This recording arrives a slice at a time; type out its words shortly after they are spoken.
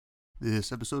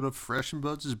This episode of Fresh and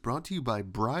Buds is brought to you by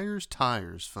Briar's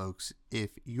Tires, folks.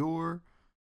 If your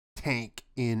tank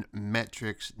in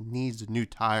metrics needs a new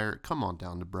tire, come on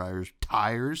down to Briar's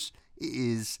Tires. It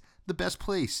is the best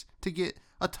place to get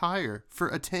a tire for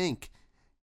a tank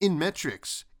in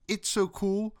metrics. It's so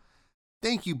cool.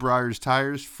 Thank you, Briar's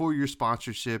Tires, for your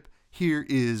sponsorship. Here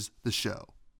is the show.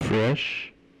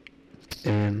 Fresh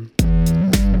and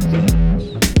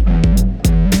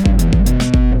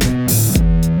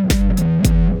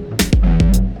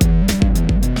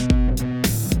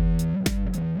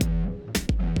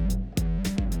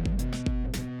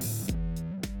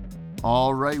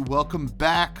All right, welcome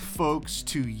back, folks,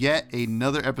 to yet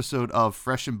another episode of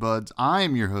Fresh and Buds. I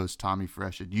am your host, Tommy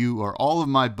Fresh, and you are all of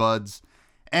my buds.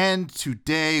 And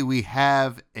today we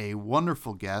have a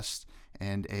wonderful guest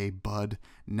and a bud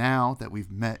now that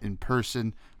we've met in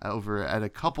person over at a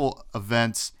couple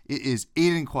events. It is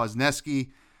Aidan Kwasneski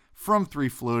from Three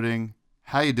Floating.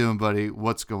 How you doing, buddy?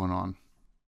 What's going on?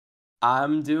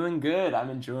 I'm doing good. I'm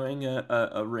enjoying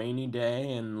a rainy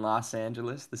day in Los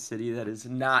Angeles, the city that is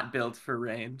not built for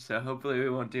rain. So hopefully we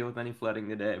won't deal with any flooding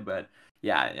today. But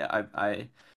I've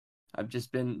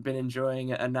just been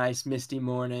enjoying a nice misty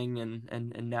morning,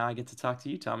 and now I get to talk to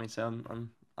you, Tommy. So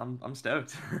I'm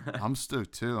stoked. I'm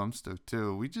stoked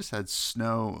too. We just had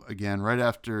snow again right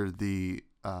after the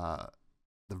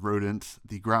rodent,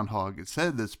 the groundhog. It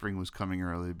said that spring was coming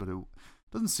early, but it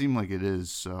doesn't seem like it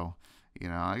is. So, you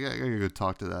know, I gotta go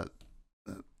talk to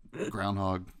that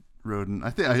groundhog rodent.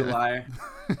 He's a liar.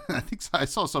 I think I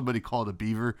saw somebody call it a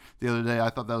beaver the other day. I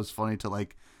thought that was funny to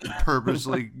like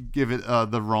purposely give it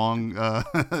the wrong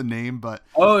name, but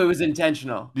oh, it was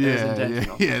intentional. Yeah.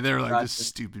 They were like Gotcha. this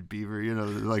stupid beaver, you know,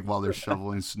 like while they're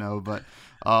shoveling snow. But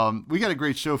we got a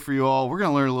great show for you all. We're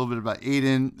gonna learn a little bit about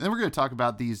Aidan, and we're gonna talk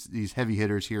about these heavy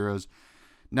hitters heroes.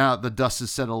 Now the dust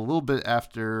has settled a little bit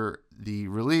after the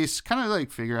release. Kind of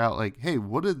like figure out like, hey,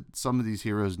 what did some of these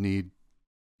heroes need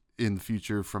in the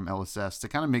future from LSS to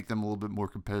kind of make them a little bit more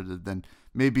competitive than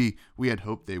maybe we had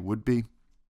hoped they would be.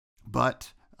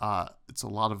 But it's a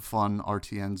lot of fun.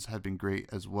 RTNs have been great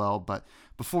as well. But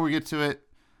before we get to it,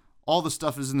 all the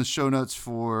stuff is in the show notes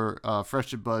for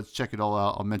Fresh and Buds. Check it all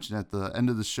out. I'll mention at the end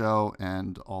of the show,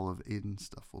 and all of Aidan's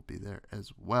stuff will be there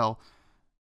as well.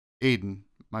 Aidan,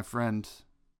 my friend,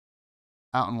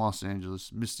 out in Los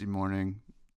Angeles, misty morning,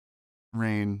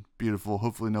 rain, beautiful,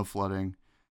 hopefully no flooding.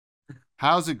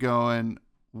 How's it going?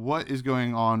 What is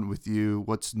going on with you?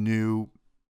 What's new?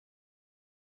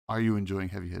 Are you enjoying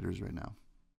heavy hitters right now?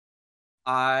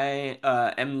 I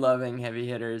am loving heavy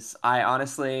hitters. I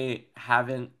honestly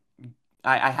haven't.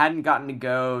 I hadn't gotten to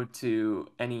go to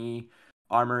any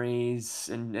armories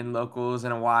and locals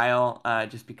in a while,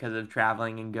 just because of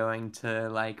traveling and going to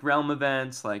like realm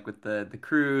events, like with the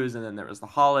cruise, and then there was the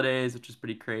holidays, which was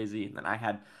pretty crazy. And then I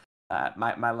had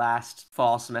my last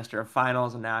fall semester of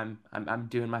finals, and now I'm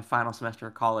doing my final semester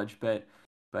of college. But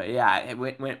yeah,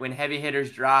 when heavy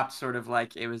hitters dropped, sort of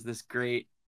like it was this great,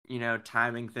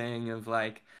 timing thing of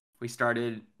like we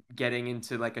started getting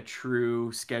into like a true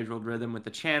scheduled rhythm with the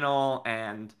channel,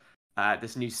 and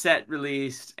this new set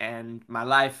released, and my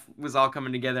life was all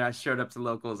coming together. I showed up to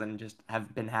locals and just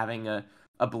have been having a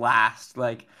blast.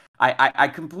 Like I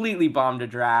completely bombed a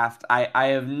draft. I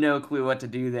have no clue what to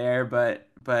do there, but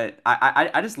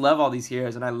I just love all these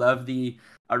heroes, and I love the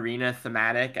arena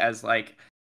thematic as like,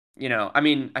 I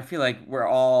mean, I feel like we're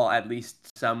all at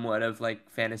least somewhat of like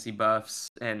fantasy buffs,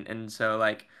 and so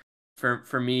like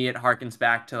for me it harkens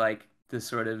back to like the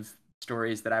sort of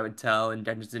stories that I would tell in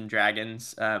Dungeons and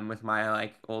Dragons, with my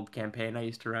like old campaign I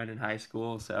used to run in high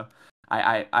school. So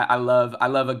I love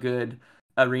a good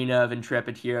arena of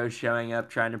intrepid heroes showing up,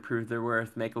 trying to prove their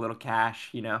worth, make a little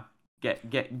cash,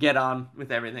 get on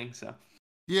with everything. So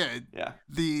Yeah, yeah.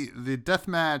 the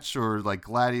deathmatch or like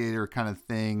gladiator kind of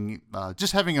thing,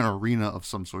 just having an arena of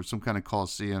some sort, some kind of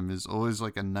coliseum, is always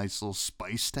like a nice little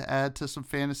spice to add to some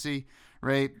fantasy,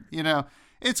 right?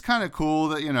 It's kind of cool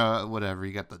that, whatever,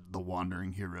 you got the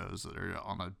wandering heroes that are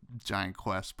on a giant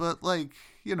quest, but like,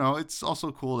 it's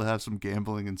also cool to have some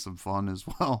gambling and some fun as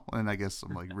well, and I guess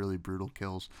some like really brutal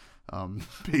kills,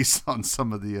 based on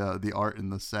some of the art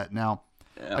in the set. Now,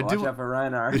 Yeah, watch out for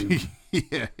Reinar.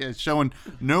 yeah, showing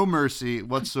no mercy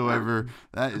whatsoever.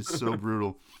 That is so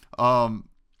brutal. I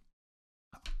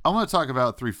want to talk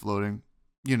about Three Floating.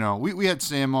 We had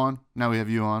Sam on. Now we have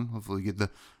you on. Hopefully, get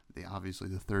the obviously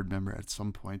the third member at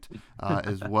some point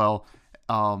as well.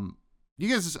 You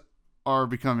guys are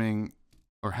becoming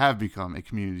or have become a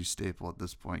community staple at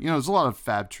this point. There's a lot of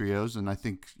fab trios, and I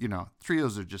think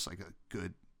trios are just like a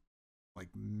good like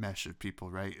mesh of people,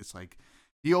 right? It's like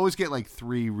you always get like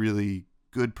three really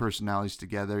good personalities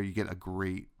together, you get a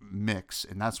great mix,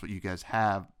 and that's what you guys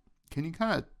have. Can you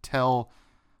kind of tell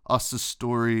us the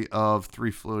story of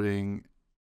Three Floating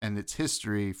and its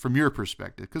history from your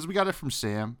perspective? Because we got it from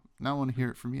Sam. Now I want to hear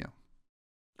it from you.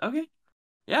 Okay.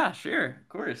 Yeah, sure, of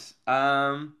course.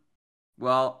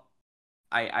 Well,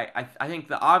 I think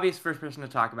the obvious first person to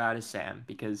talk about is Sam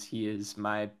because he is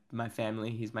my family.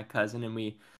 He's my cousin, and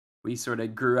we sort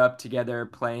of grew up together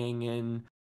playing in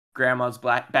grandma's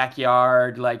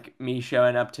backyard, like me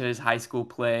showing up to his high school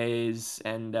plays,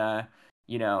 and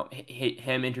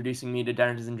him introducing me to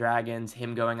Dungeons and Dragons,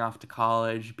 him going off to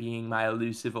college, being my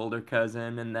elusive older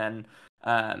cousin, and then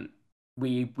um,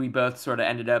 we both sort of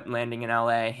ended up landing in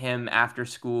LA. Him after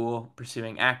school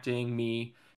pursuing acting,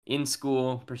 me in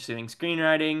school pursuing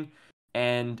screenwriting,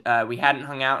 and we hadn't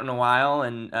hung out in a while,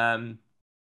 and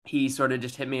he sort of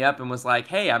just hit me up and was like,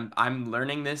 "Hey, I'm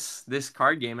learning this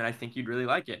card game, and I think you'd really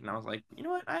like it." And I was like, "You know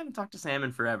what? I haven't talked to Sam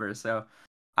in forever, so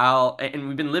and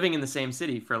we've been living in the same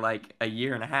city for like a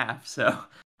year and a half, so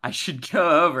I should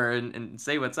go over and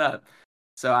say what's up."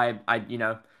 So I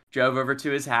drove over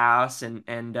to his house, and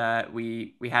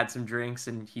we had some drinks,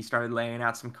 and he started laying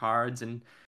out some cards, and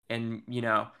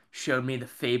showed me the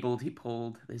Fabled he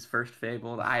pulled, his first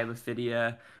Fabled, Eye of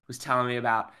Ophidia, was telling me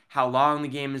about how long the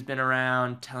game has been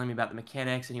around, telling me about the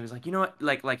mechanics, and he was like, "You know what?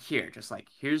 Like here, just like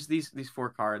here's these four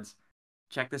cards.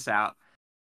 Check this out.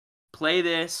 Play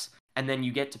this, and then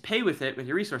you get to pay with it with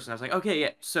your resources." And I was like, "Okay,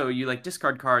 yeah. So you like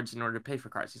discard cards in order to pay for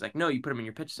cards?" He's like, "No, you put them in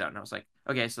your pitch zone." And I was like,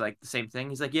 "Okay, so like the same thing?"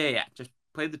 He's like, "Yeah. Just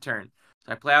play the turn."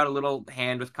 So I play out a little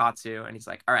hand with Katsu, and he's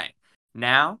like, "All right,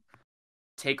 now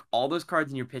take all those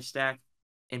cards in your pitch stack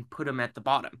and put them at the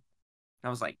bottom." And I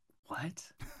was like,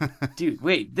 "What? Dude,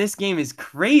 wait, this game is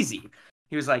crazy."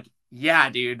 He was like, "Yeah,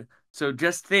 dude. So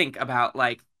just think about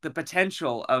like the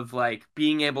potential of like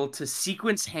being able to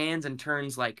sequence hands and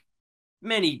turns like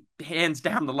many hands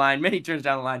down the line, many turns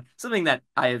down the line, something that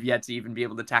I have yet to even be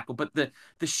able to tackle. But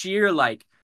the sheer like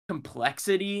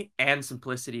complexity and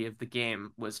simplicity of the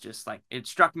game was just like it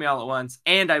struck me all at once.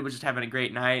 And I was just having a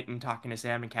great night and talking to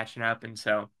Sam and catching up. And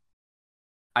so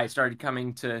I started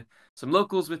coming to some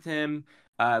locals with him,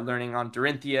 learning on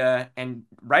Dorinthia, and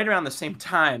right around the same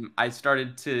time, I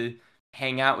started to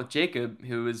hang out with Jacob,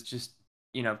 who was just,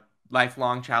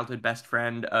 lifelong childhood best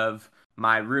friend of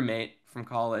my roommate from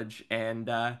college,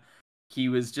 and he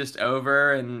was just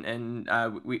over, and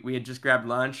we had just grabbed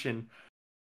lunch, and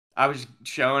I was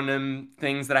showing him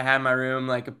things that I had in my room,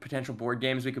 like a potential board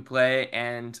games we could play,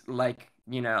 and like,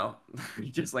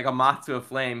 just like a moth to a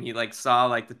flame, he like saw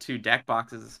like the two deck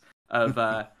boxes of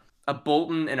a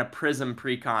Bolton and a Prism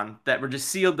precon that were just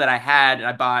sealed that I had and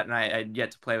I bought, and I had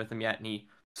yet to play with them yet, and he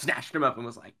snatched them up and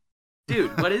was like,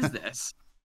 "Dude, what is this?"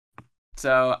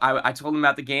 So I told him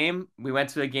about the game. We went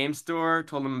to a game store,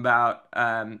 told him about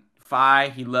Fi.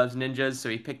 He loves ninjas, so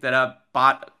he picked that up,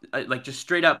 bought, like just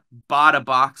straight up bought a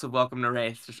box of Welcome to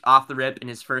Wraith, just off the rip, and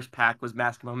his first pack was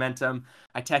Mask of Momentum.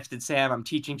 I texted Sam, "I'm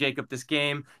teaching Jacob this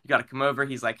game. You got to come over."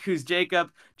 He's like, "Who's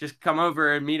Jacob? Just come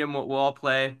over and meet him. We'll all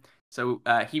play." So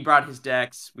he brought his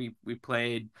decks. We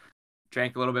played,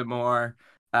 drank a little bit more,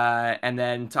 and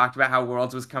then talked about how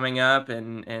Worlds was coming up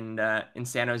and in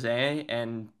San Jose,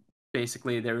 and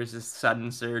basically there was this sudden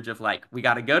surge of like, "We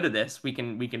got to go to this. We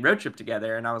can road trip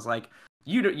together." And I was like,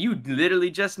 You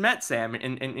literally just met Sam,"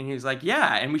 and he was like,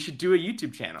 "Yeah, and we should do a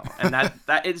YouTube channel." And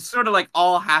that it sort of like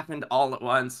all happened all at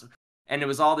once, and it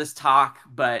was all this talk,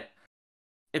 but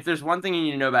if there's one thing you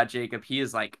need to know about Jacob, he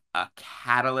is like a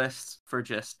catalyst for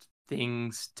just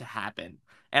things to happen.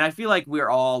 And I feel like we're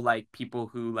all like people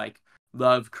who like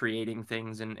love creating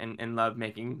things and love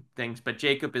making things. But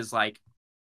Jacob is like,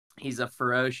 he's a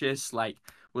ferocious, like,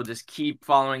 will just keep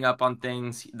following up on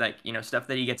things, like, stuff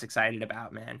that he gets excited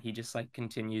about, man. He just like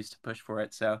continues to push for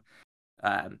it. So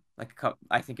I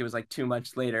think it was like 2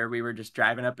 months later, we were just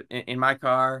driving up in my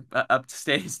car up to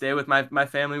stay with my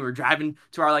family. We were driving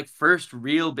to our like first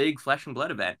real big Flesh and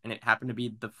Blood event, and it happened to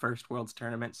be the first Worlds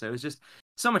tournament. So it was just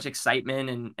so much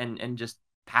excitement and just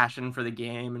passion for the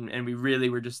game, and we really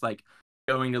were just like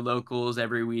going to locals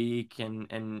every week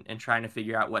and trying to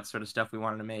figure out what sort of stuff we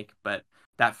wanted to make. But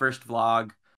that first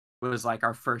vlog was like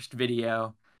our first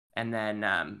video, and then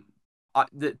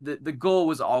the goal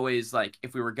was always like,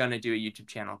 if we were gonna do a YouTube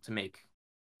channel, to make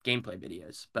gameplay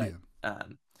videos,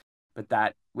 but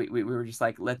that we were just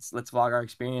like, let's vlog our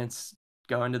experience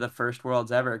going to the first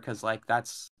Worlds ever, because like that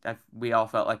we all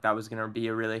felt like that was gonna be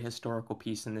a really historical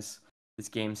piece in this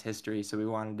game's history, so we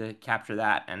wanted to capture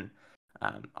that. And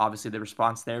obviously the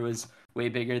response there was way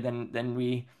bigger than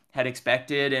we had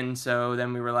expected, and so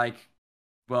then we were like,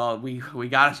 well, we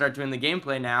got to start doing the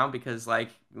gameplay now, because like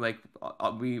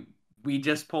we we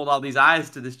just pulled all these eyes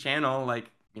to this channel.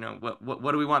 Like,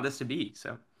 what do we want this to be?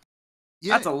 So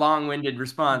Yeah, that's a long-winded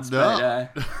response, but no,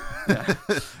 yeah,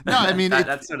 no. I mean,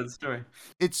 that's sort of the story.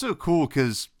 it's so cool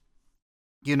because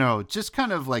just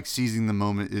kind of like seizing the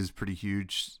moment is pretty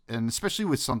huge, and especially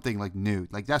with something like new.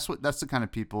 Like that's the kind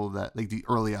of people that like the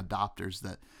early adopters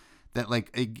that like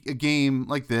a game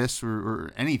like this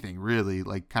or anything really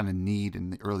like kind of need in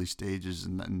the early stages,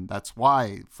 and that's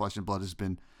why Flesh and Blood has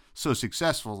been so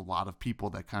successful. A lot of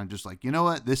people that kind of just like, you know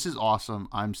what, this is awesome,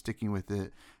 I'm sticking with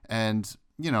it. And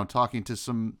talking to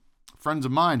some friends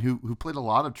of mine who played a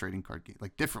lot of trading card games,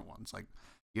 like different ones, like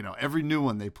every new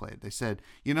one they played, they said,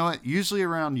 you know what, usually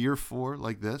around year 4,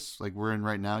 like this, like we're in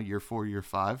right now, year 4, year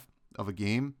 5 of a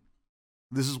game,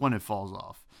 this is when it falls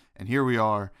off. And here we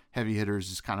are, Heavy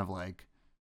Hitters is kind of like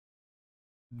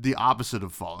the opposite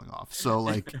of falling off. So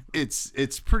like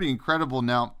it's pretty incredible.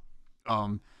 Now,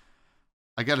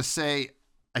 I gotta say,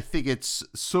 I think it's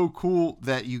so cool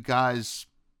that you guys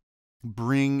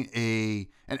bring an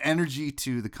energy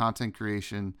to the content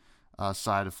creation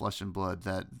side of Flesh and Blood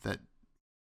that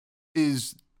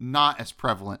is not as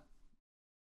prevalent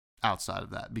outside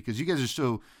of that, because you guys are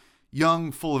so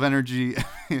young, full of energy.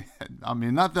 I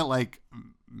mean, not that like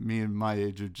me and my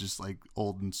age are just like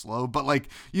old and slow, but like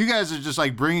you guys are just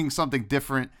like bringing something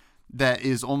different that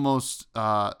is almost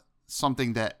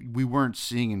something that we weren't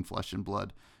seeing in Flesh and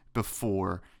Blood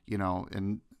before,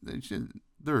 and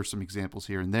there are some examples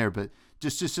here and there, but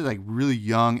just like really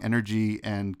young energy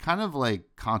and kind of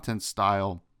like content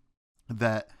style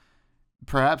that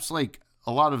perhaps like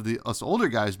a lot of us older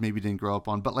guys maybe didn't grow up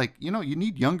on, but like, you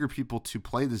need younger people to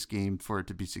play this game for it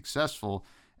to be successful.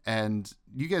 And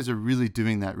you guys are really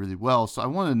doing that really well. So I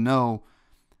want to know,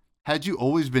 had you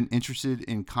always been interested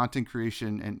in content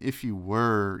creation? And if you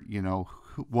were,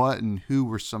 what and who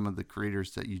were some of the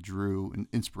creators that you drew an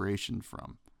inspiration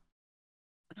from?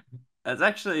 That's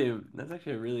actually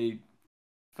a really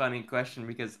funny question,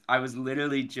 because I was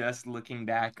literally just looking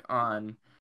back on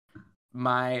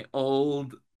my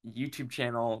old YouTube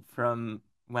channel from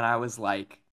when I was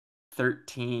like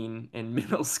 13 in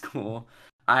middle school.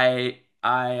 I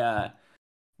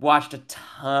watched a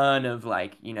ton of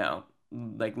like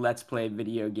Let's Play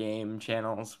video game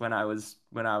channels when I was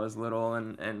little,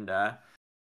 and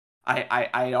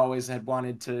I always had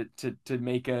wanted to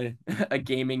make a a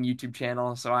gaming YouTube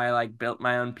channel, so I like built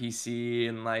my own PC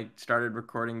and like started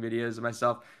recording videos of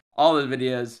myself. All the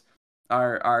videos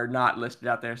are not listed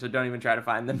out there, so don't even try to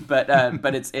find them. But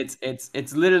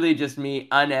it's literally just me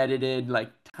unedited, like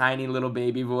tiny little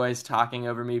baby voice talking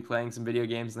over me playing some video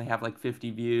games, and they have like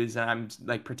 50 views, and I'm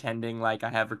like pretending like I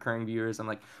have recurring viewers. I'm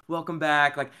like, welcome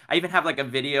back. Like I even have like a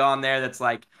video on there that's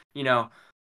like,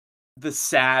 the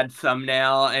sad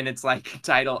thumbnail, and it's like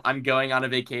title, I'm going on a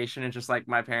vacation, and just like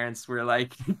my parents were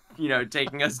like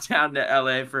taking us down to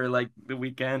LA for like the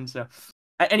weekend. So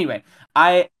anyway,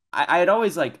 I had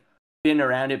always like been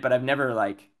around it, but I'd never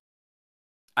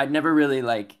really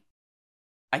like,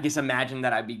 I guess, imagined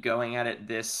that I'd be going at it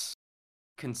this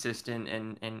consistent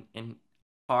and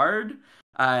hard.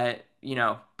 But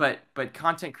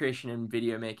content creation and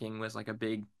video making was like a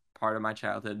big part of my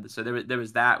childhood. So there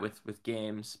was that with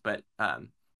games, but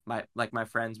my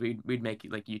friends, we'd make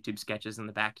like YouTube sketches in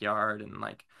the backyard, and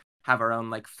like have our own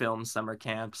like film summer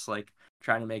camps, like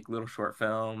trying to make little short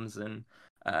films. And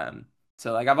um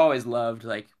so like I've always loved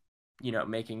like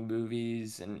making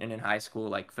movies, and in high school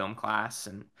like film class,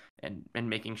 and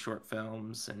making short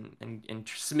films, and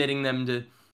submitting them to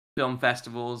film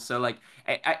festivals. So like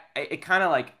it kind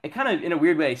of in a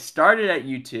weird way started at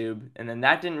YouTube, and then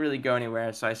that didn't really go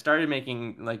anywhere. So I started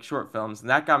making like short films, and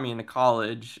that got me into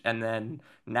college, and then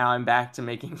now I'm back to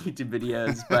making YouTube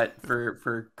videos, but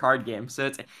for card games.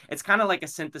 So it's kind of like a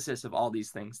synthesis of all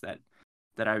these things that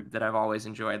I've always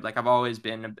enjoyed. Like I've always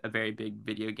been a very big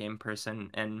video game person.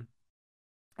 And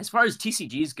as far as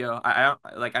TCGs go,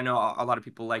 I know a lot of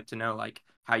people like to know like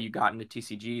how you got into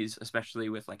TCGs, especially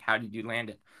with like how did you land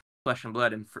it, Flesh and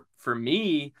Blood. And for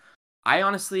me, I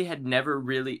honestly had never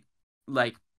really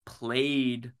like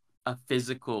played a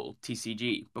physical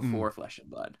TCG Mm. before Flesh and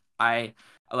Blood. I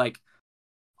like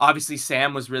obviously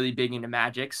Sam was really big into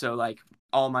Magic, so like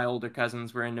all my older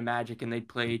cousins were into Magic, and they'd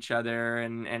play each other,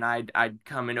 and I'd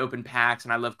come and open packs,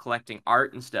 and I love collecting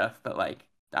art and stuff, but like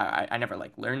I never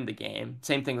like learned the game.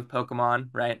 Same thing with Pokemon,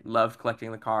 right? Loved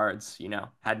collecting the cards,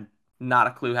 had not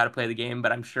a clue how to play the game,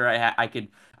 but I'm sure I could,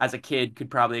 as a kid,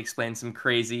 could probably explain some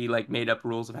crazy like made up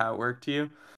rules of how it worked to you.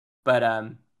 But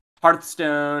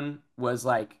Hearthstone was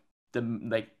like the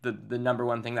number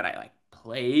one thing that I like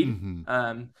played.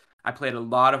 Mm-hmm. I played a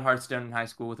lot of Hearthstone in high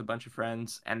school with a bunch of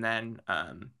friends, and then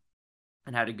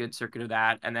and had a good circuit of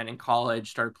that. And then in college,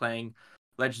 started playing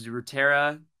Legends of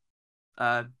Runeterra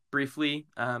uh, briefly.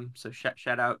 So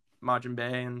shout out Majin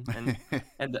Bay and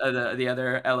the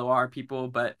other LOR people.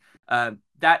 But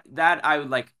that I would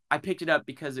like. I picked it up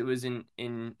because it was in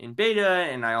beta,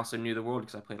 and I also knew the world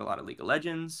because I played a lot of League of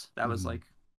Legends. That was Mhm. like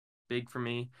big for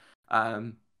me.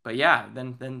 But yeah,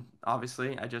 then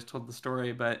obviously I just told the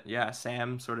story, but yeah,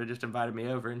 Sam sort of just invited me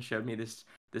over and showed me this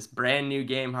brand new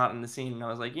game hot in the scene, and I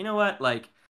was like, you know what, like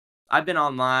I've been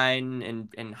online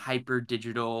and hyper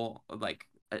digital like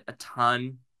a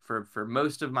ton for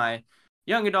most of my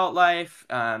young adult life,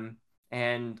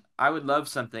 and I would love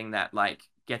something that like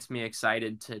gets me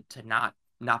excited to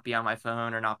not be on my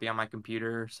phone or not be on my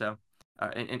computer, so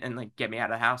and like get me out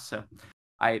of the house. So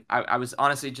I was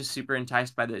honestly just super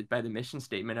enticed by the mission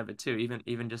statement of it too,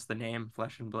 even just the name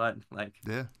Flesh and Blood, like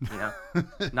Yeah. you know,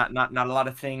 not a lot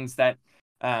of things that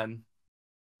um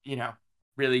you know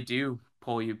really do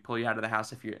pull you out of the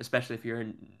house if you're especially if you're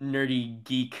a nerdy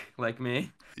geek like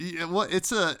me. Yeah, well,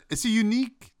 it's a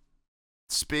unique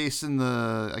space in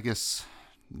the, I guess,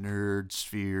 nerd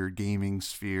sphere, gaming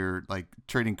sphere, like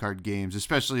trading card games,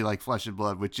 especially like Flesh and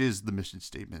Blood, which is the mission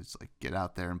statement. It's like get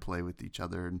out there and play with each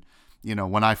other. And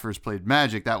when I first played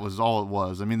Magic, that was all it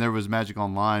was. I mean, there was Magic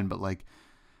Online, but like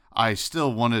I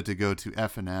still wanted to go to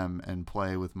F&M and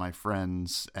play with my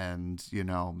friends and,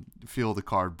 feel the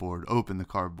cardboard, open the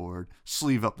cardboard,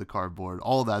 sleeve up the cardboard,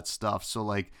 all that stuff. So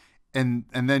like and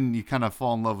then you kind of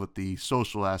fall in love with the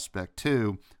social aspect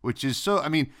too, which is so I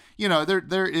mean,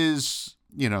 there is,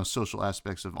 social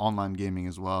aspects of online gaming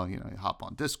as well. You hop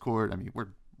on Discord. I mean, we're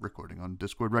recording on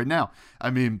Discord right now. I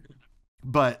mean,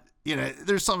 but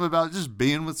there's something about just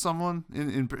being with someone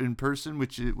in person,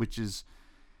 which is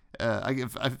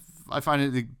I find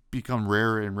it to become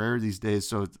rarer and rarer these days.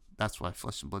 So that's why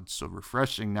Flesh and Blood is so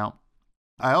refreshing. Now,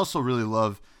 I also really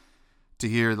love to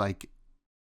hear like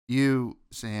you,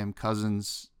 Sam,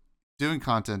 cousins doing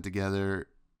content together.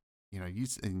 You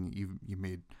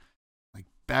made like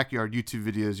backyard YouTube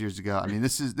videos years ago. I mean,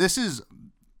 this is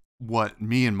what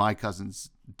me and my cousins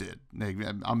did. Like,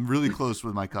 I'm really close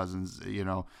with my cousins.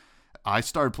 I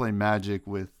started playing Magic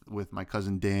with my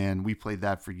cousin Dan. We played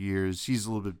that for years. He's a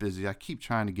little bit busy. I keep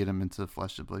trying to get him into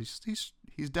Flesh and Blood.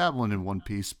 He's dabbling in One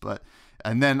Piece, but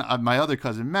and then my other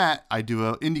cousin Matt, I do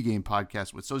a indie game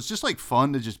podcast with. So it's just like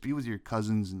fun to just be with your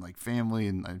cousins and like family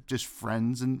and just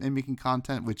friends and making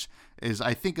content, which is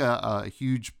I think a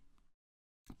huge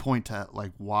point to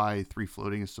like why Three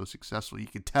Floating is so successful. You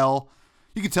could tell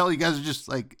you guys are just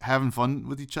like having fun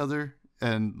with each other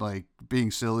and like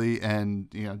being silly and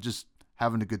just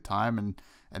having a good time,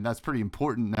 and that's pretty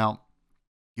important. Now,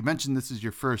 you mentioned this is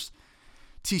your first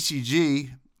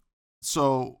TCG,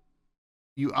 so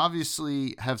you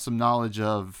obviously have some knowledge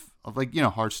of like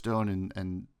Hearthstone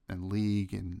and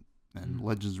League and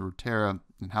Legends of Runeterra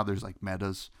and how there's like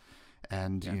metas,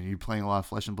 and Yeah. you're playing a lot of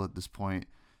Flesh and Blood at this point.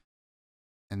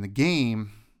 And the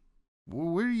game,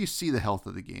 where do you see the health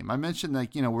of the game? I mentioned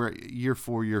like we're year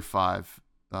 4, year 5,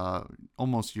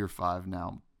 almost year 5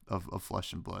 now of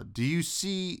Flesh and Blood. Do you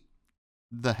see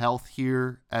the health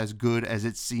here as good as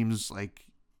it seems like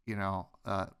in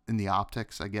the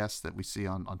optics, I guess, that we see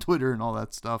on Twitter and all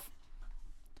that stuff?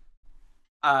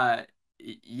 Uh,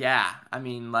 yeah. I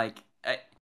mean, like,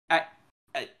 I,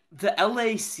 the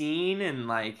LA scene and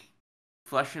like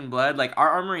Flesh and Blood, like our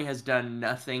armory has done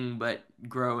nothing but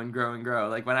grow and grow and grow.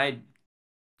 Like when I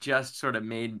just sort of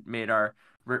made our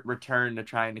return to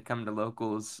trying to come to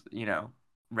locals,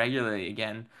 regularly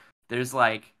again. There's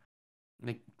like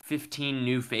 15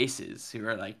 new faces who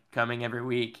are like coming every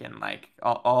week, and like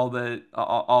all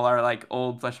our like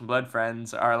old Flesh and Blood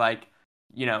friends are like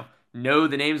you know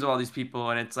the names of all these people,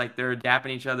 and it's like they're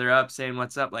dapping each other up, saying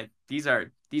what's up. Like these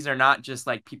are not just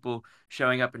like people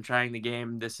showing up and trying the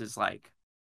game. This is like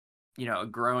a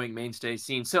growing mainstay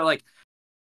scene. So like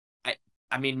I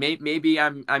I mean maybe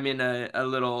I'm in a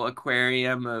little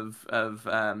aquarium of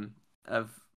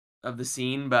of the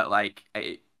scene, but like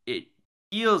it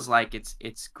feels like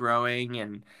it's growing,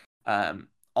 and um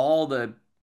all the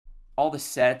all the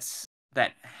sets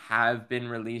that have been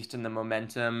released and the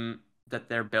momentum that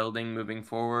they're building moving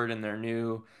forward, and their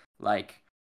new like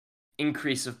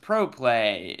increase of pro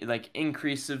play, like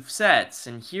increase of sets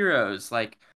and heroes,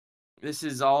 like this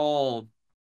is all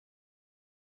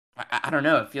I don't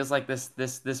know. It feels like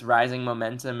this rising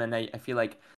momentum, and I feel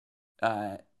like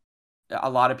uh, a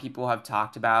lot of people have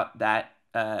talked about that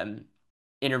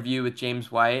interview with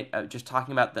James White, just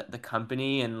talking about the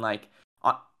company, and like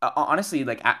honestly,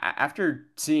 like after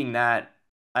seeing that,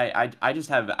 I just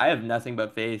have I have nothing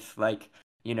but faith. Like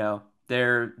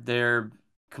they're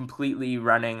completely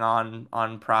running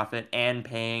on profit and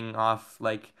paying off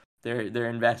like their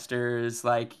investors,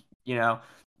 like, you know,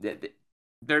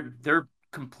 they're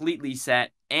completely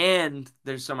set, and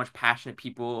there's so much passionate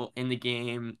people in the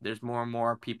game. There's more and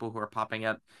more people who are popping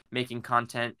up making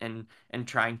content and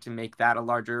trying to make that a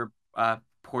larger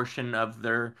portion of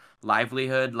their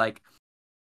livelihood. Like,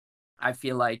 I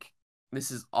feel like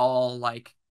this is all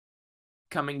like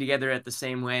coming together at the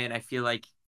same way, and I feel like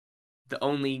the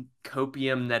only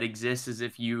copium that exists is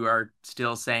if you are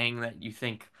still saying that you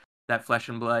think that Flesh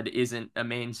and Blood isn't a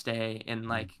mainstay in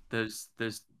like those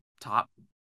top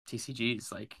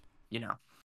TCGs, like, you know.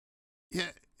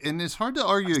 Yeah, and it's hard to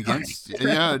argue Sorry. against.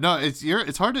 Yeah, no,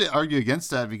 it's hard to argue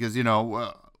against that because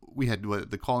we had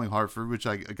the Calling Hartford, which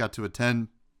I got to attend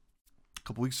a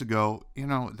couple weeks ago.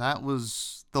 That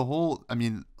was the whole. I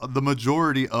mean, the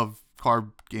majority of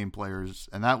card game players,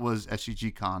 and that was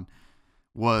SCG Con,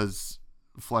 was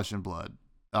Flesh and Blood.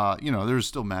 There was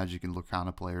still Magic and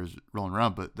Lorcana players rolling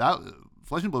around, but that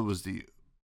Flesh and Blood was the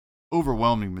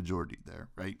overwhelming majority there,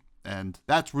 right? And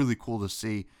that's really cool to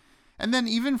see. And then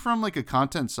even from like a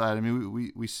content side, I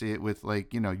mean, we see it with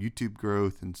like, YouTube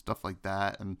growth and stuff like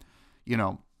that. And,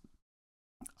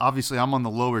 obviously I'm on the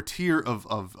lower tier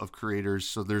of creators,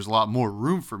 so there's a lot more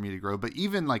room for me to grow. But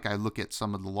even like I look at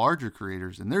some of the larger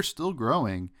creators and they're still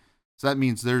growing. So that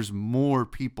means there's more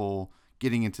people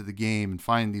getting into the game and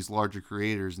finding these larger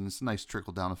creators. And it's a nice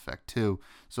trickle down effect too.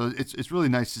 So it's really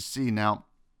nice to see. Now,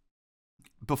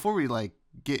 before we like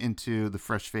get into the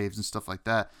fresh faves and stuff like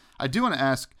that, I do want to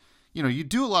ask, you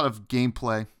do a lot of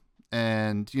gameplay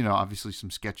and, obviously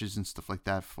some sketches and stuff like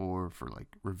that for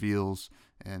like reveals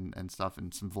and stuff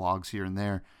and some vlogs here and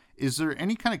there. Is there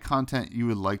any kind of content you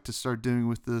would like to start doing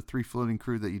with the Three Floating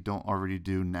Crew that you don't already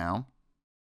do now?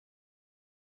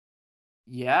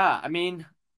 Yeah, I mean,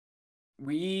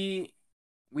 we've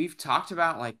talked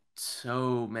about like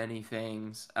so many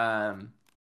things.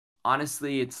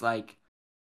 Honestly, it's like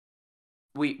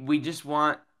we just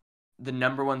want, the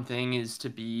number one thing is to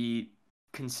be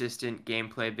consistent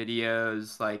gameplay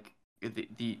videos, like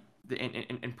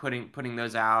and putting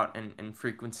those out, and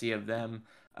frequency of them,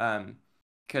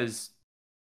 because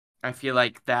I feel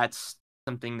like that's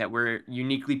something that we're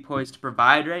uniquely poised to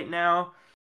provide right now.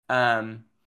 um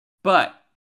but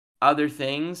other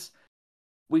things,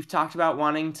 we've talked about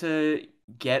wanting to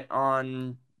get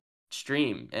on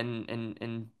stream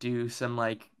and do some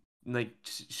like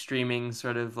streaming,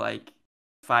 sort of like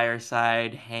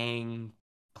fireside hang,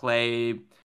 play,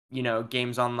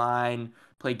 games online,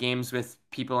 play games with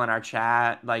people in our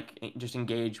chat, like just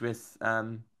engage with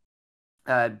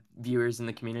viewers in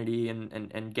the community,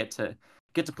 and get to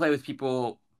play with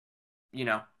people, in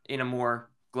a more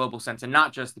global sense, and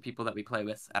not just the people that we play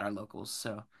with at our locals.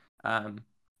 So, um,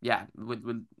 yeah,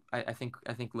 I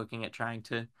think looking at trying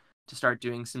to start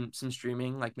doing some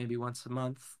streaming, like maybe once a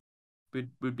month,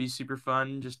 would be super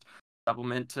fun. Just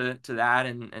supplement to that,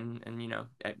 and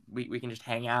we can just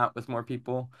hang out with more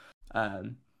people.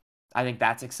 Um, I think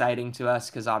that's exciting to us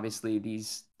because obviously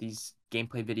these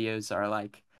gameplay videos are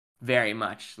like very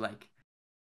much like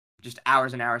just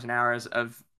hours and hours and hours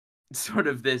of sort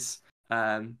of this,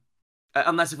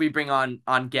 unless if we bring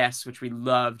on guests, which we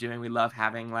love doing. We love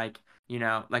having, like,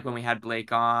 like when we had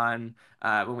Blake on,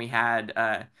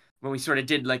 when we sort of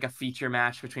did like a feature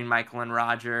match between Michael and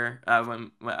Roger,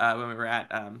 when we were at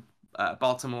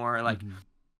Baltimore. Like,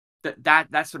 Mm-hmm.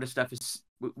 that sort of stuff is,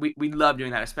 we love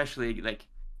doing that, especially like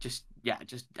just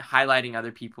highlighting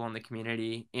other people in the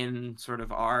community in sort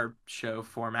of our show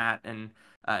format, and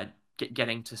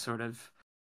getting to sort of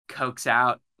coax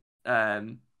out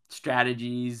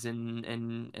strategies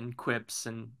and quips,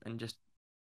 and just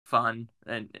fun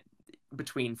and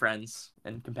between friends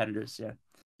and competitors. Yeah.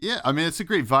 Yeah, I mean it's a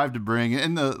great vibe to bring,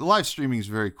 and the live streaming is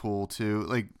very cool too.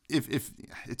 Like if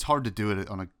it's hard to do it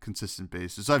on a consistent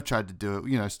basis. I've tried to do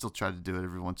it, I still try to do it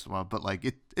every once in a while, but like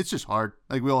it's just hard.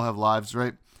 Like we all have lives,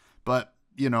 right? But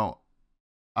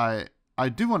I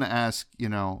do want to ask,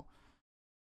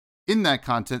 in that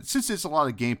content, since it's a lot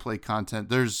of gameplay content,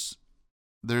 there's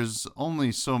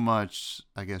only so much,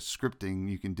 I guess, scripting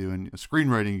you can do and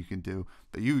screenwriting you can do.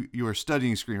 But you are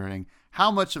studying screenwriting. How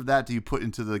much of that do you put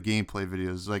into the gameplay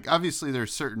videos? Like, obviously,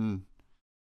 there's certain,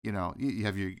 you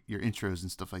have your intros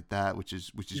and stuff like that, which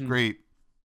is Mm. great.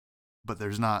 But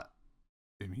there's not.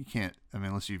 I mean, you can't. I mean,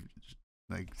 unless you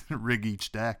like rig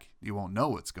each deck, you won't know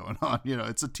what's going on.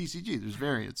 It's a TCG. There's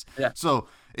variants. Yeah. So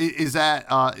is that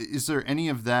is there any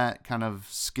of that kind of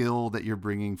skill that you're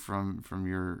bringing from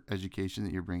your education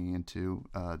that you're bringing into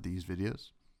these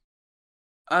videos?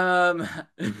 Um,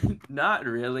 not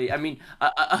really. I mean,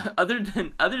 other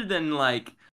than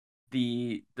like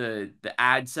the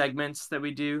ad segments that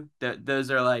we do, those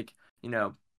are like,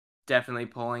 definitely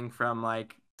pulling from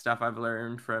like stuff I've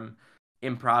learned from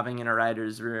improving in a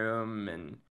writer's room,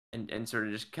 and sort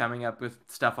of just coming up with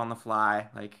stuff on the fly,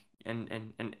 like,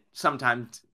 and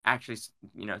sometimes actually,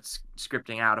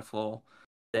 scripting out a full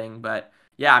thing. But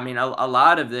yeah, I mean, a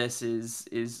lot of this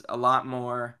is a lot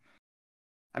more.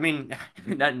 I mean,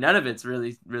 none of it's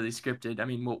really scripted. I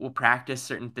mean, we'll practice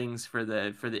certain things for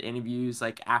the interviews.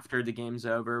 Like after the game's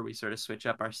over, we sort of switch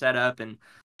up our setup and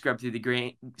scrub through the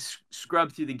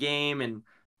game and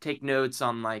take notes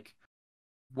on like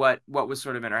what was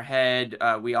sort of in our head.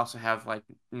 We also have like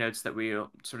notes that we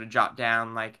sort of jot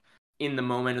down like in the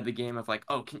moment of the game of like,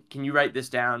 oh, can you write this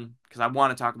down because I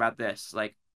want to talk about this.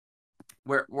 Like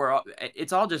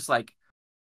it's all just like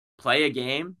play a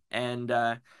game,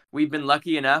 and we've been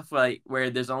lucky enough like where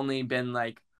there's only been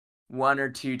like one or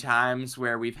two times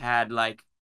where we've had like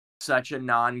such a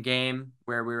non-game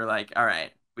where we were like, all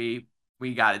right, we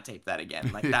got to tape that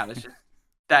again. Like that was just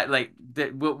that like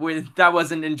that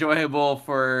wasn't enjoyable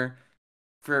for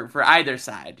either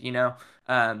side,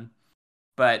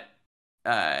 but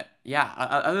yeah,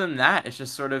 other than that, it's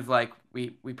just sort of like we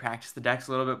practice the decks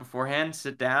a little bit beforehand,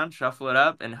 sit down, shuffle it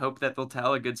up, and hope that they'll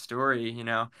tell a good story.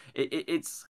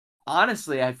 It's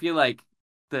honestly, I feel like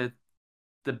the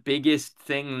the biggest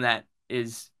thing that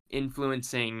is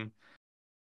influencing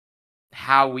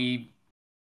how we,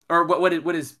 or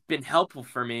what has been helpful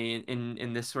for me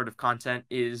in this sort of content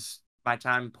is my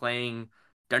time playing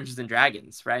Dungeons and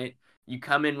Dragons, right? You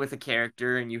come in with a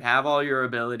character and you have all your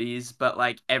abilities, but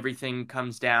like everything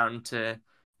comes down to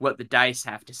what the dice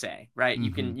have to say, right? You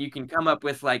Mm-hmm. can you can come up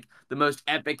with like the most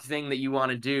epic thing that you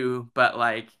want to do, but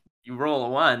like you roll a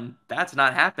one, that's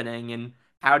not happening. And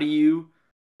how do you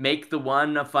make the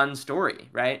one a fun story,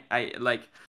 right?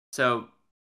 So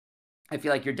I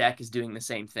feel like your deck is doing the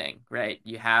same thing, right?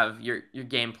 You have your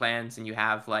game plans and you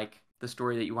have like the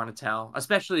story that you want to tell,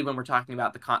 especially when we're talking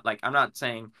about like I'm not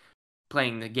saying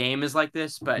playing the game is like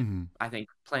this, but Mm-hmm. I think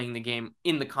playing the game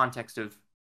in the context of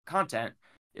content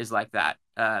is like that.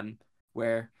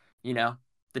 Where, you know,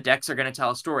 the decks are going to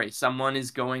tell a story. Someone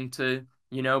is going to,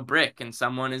 brick, and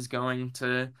someone is going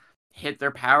to hit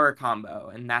their power combo,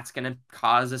 and that's going to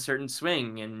cause a certain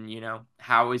swing. And,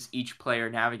 how is each player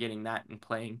navigating that and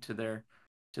playing to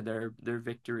their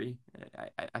victory?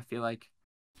 I feel like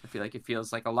it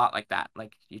feels like a lot like that.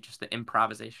 Like just the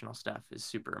improvisational stuff is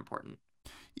super important.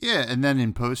 Yeah, and then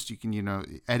in post you can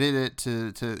edit it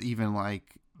to even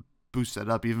like boost that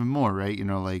up even more, right?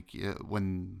 Like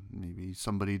when maybe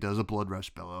somebody does a blood rush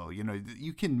bellow,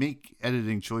 you can make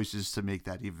editing choices to make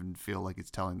that even feel like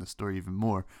it's telling the story even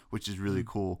more, which is really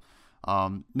cool.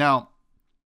 Now,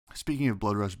 speaking of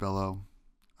blood rush bellow,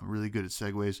 I'm really good at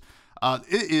segues.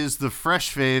 It is the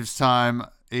fresh faves time,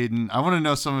 Aidan. I want to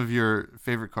know some of your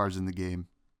favorite cards in the game,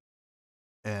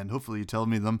 and hopefully you tell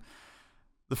me them.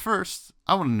 The first,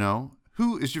 I want to know,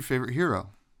 who is your favorite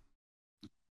hero?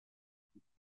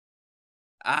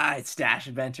 It's Dash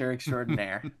Adventure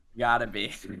Extraordinaire. Gotta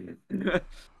be.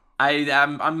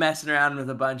 I'm messing around with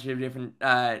a bunch of different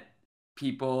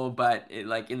people, but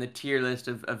like in the tier list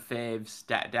of faves,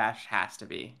 Dash has to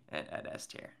be at S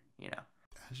tier.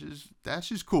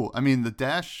 Dash is cool. I mean, the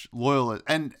Dash loyal,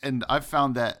 and I've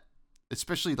found that,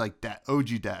 especially like that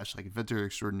OG Dash, like Adventure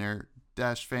Extraordinaire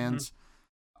Dash Mm-hmm. fans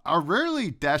are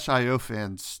rarely Dash IO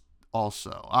fans.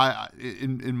 Also,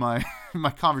 in my in my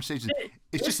conversations,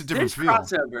 it's just a different There's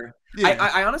feel. crossover. I, Yeah,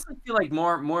 I I honestly feel like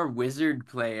more wizard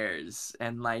players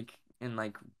and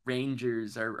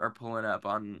rangers are pulling up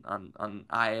on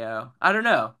IO. I don't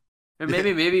know. Or yeah.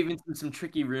 maybe even some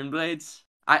tricky rune blades.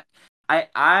 I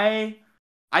I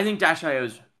I think Dash IO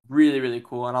is really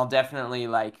cool, and I'll definitely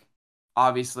like,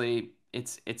 obviously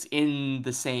it's in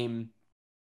the same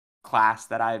class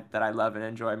that I love and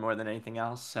enjoy more than anything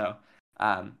else. So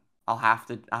I'll have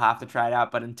to try it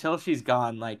out. But until she's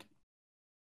gone, like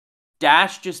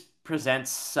Dash just presents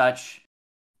such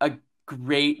a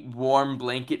great warm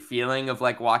blanket feeling of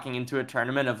like walking into a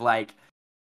tournament of like,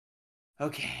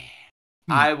 okay,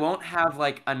 Hmm. I won't have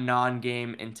like a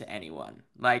non-game into anyone.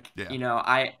 Like,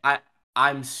 Yeah.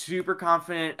 I'm super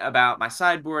confident about my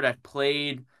sideboard. I've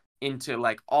played into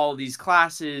like all these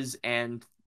classes, and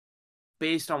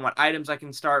based on what items I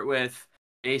can start with,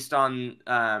 based on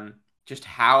just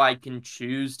how I can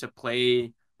choose to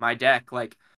play my deck.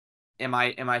 Like, am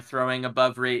I throwing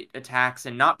above rate attacks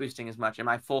and not boosting as much? Am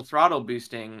I full throttle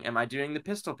boosting? Am I doing the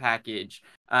pistol package?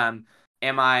 Am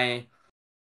I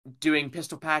doing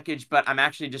pistol package, but I'm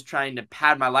actually just trying to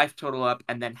pad my life total up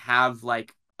and then have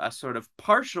like a sort of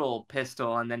partial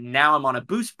pistol, and then now I'm on a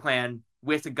boost plan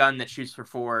with a gun that shoots for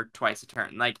 4 twice a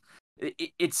turn. Like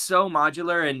it's so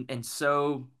modular and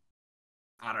so,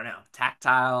 I don't know,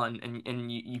 tactile,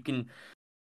 and you can,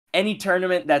 any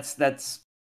tournament that's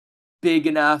big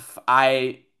enough,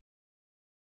 I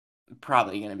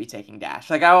probably gonna be taking Dash.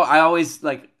 Like I always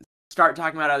like start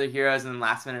talking about other heroes, and then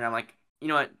last minute I'm like, you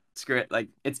know what, screw it, like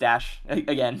it's Dash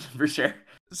again for sure.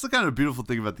 It's the kind of beautiful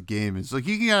thing about the game is like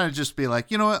you can kind of just be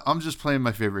like, you know what, I'm just playing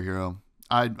my favorite hero.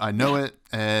 I know it,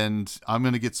 and I'm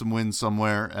gonna get some wins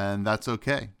somewhere, and that's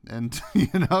okay. And you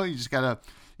know, you just gotta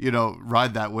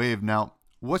ride that wave. Now,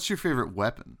 what's your favorite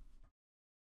weapon?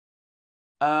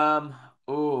 Um,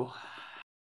 oh,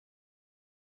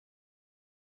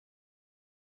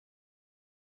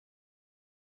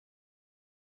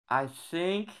 I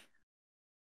think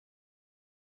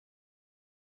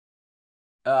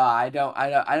I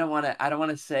don't want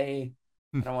to say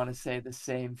I don't want to say the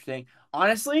same thing.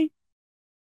 Honestly,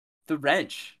 the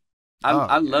wrench. Oh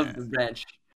I love yeah, the wrench.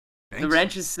 The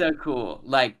wrench is Banksy's. so cool.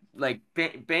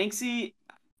 Banksy,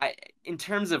 I in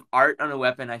terms of art on a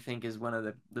weapon, I think is one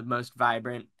of the most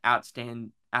vibrant,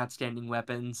 outstanding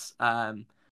weapons.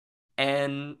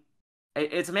 And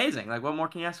it's amazing. Like, what more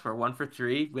can you ask for? 1 for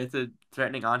 3 with a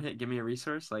threatening on hit. Give me a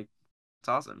resource. Like, it's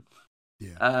awesome.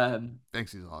 Yeah, Um,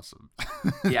 Banksy's awesome.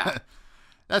 yeah,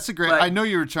 That's a great. I but know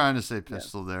you were trying to say yeah.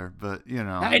 pistol there, but you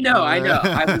know. I know.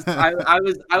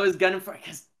 I was gunning for it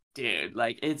because, dude,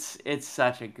 like it's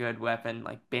such a good weapon.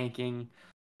 Like bank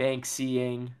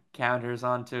seeing counters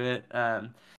onto it.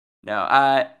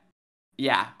 No,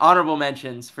 yeah, honorable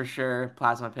mentions for sure.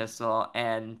 Plasma pistol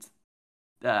and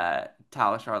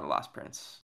Talishar the Lost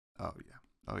Prince. Oh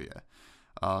yeah, oh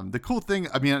yeah. The cool thing,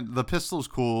 I mean, the pistol's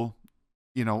cool.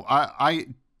 You know, I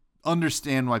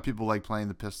understand why people like playing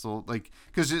the pistol, like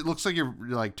because it looks like you're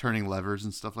like turning levers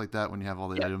and stuff like that when you have all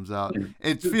the Yeah, items out. It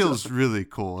it's feels awesome. really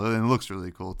cool and it looks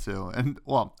really cool too. And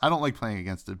well, I don't like playing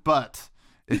against it, but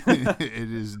it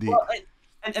is neat. Well,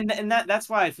 and that's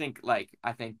why I think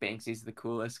Banksy's the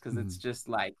coolest because it's Mhm. just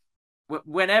like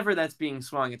whenever that's being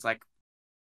swung, it's like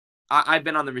I've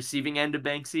been on the receiving end of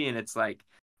Banksy, and it's like,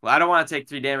 well, I don't want to take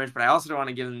 3 damage, but I also don't want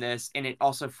to give them this, and it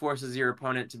also forces your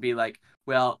opponent to be like,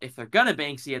 well, if they're gonna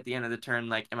Banksy at the end of the turn,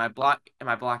 like, am I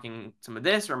blocking some of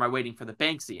this, or am I waiting for the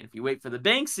Banksy? And if you wait for the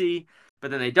Banksy,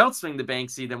 but then they don't swing the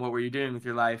Banksy, then what were you doing with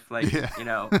your life? Like, Yeah,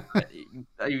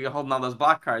 you're holding all those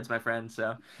block cards, my friend.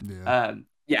 So, yeah,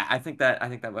 yeah, I think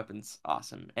that weapon's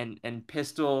awesome, and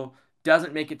pistol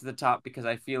doesn't make it to the top because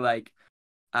I feel like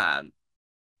um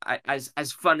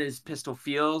as fun as pistol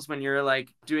feels when you're like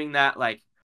doing that, like,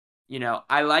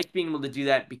 I like being able to do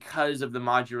that because of the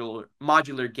modular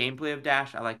gameplay of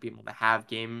Dash. I like being able to have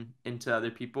game into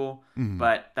other people, Mhm.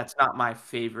 but that's not my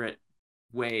favorite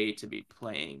way to be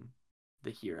playing the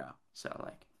hero. So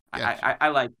like Gotcha. I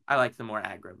like the more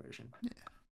aggro version. Yeah,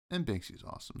 and Banksy's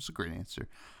awesome. It's a great answer.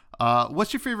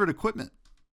 What's your favorite equipment?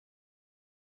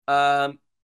 Um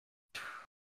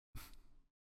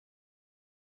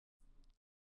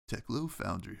Techlo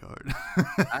Foundry Hard.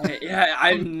 I yeah,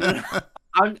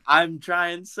 I'm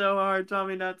trying so hard,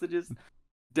 Tommy, not to just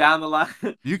down the line.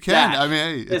 You can. I Dash, mean,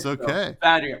 hey, it's pistol, okay.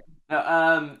 Foundry.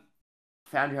 No,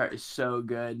 Foundry Heart is so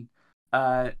good.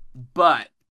 Uh, but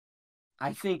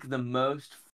I think the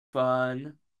most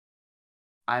fun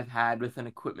I've had with an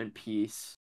equipment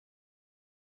piece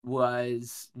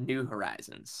was New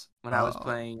Horizons when I was Oh,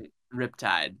 playing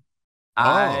Riptide. oh,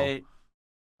 I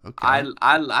okay.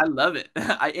 I love it.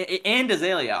 And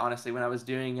Azalea, honestly, when I was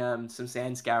doing some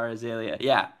Sand Scour Azalea.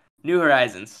 Yeah, New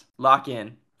Horizons, lock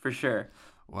in for sure.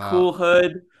 Wow. Cool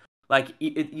hood, like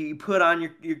you put on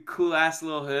your cool ass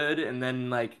little hood, and then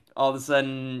like all of a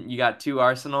sudden you got 2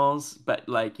 arsenals, but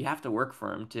like you have to work for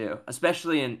them too,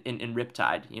 especially in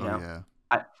Riptide. Oh yeah.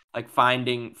 I like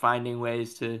finding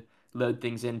ways to load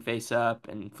things in face up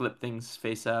and flip things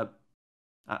face up.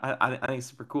 I think it's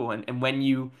super cool, and when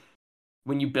you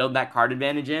build that card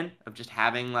advantage in of just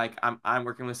having like I'm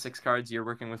working with 6 cards, you're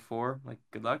working with 4, like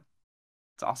good luck.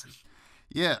 It's awesome.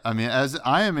 Yeah, I mean, as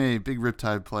I am a big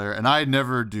Riptide player, and I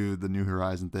never do the New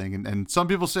Horizon thing, and some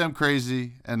people say I'm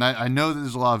crazy, and I know that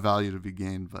there's a lot of value to be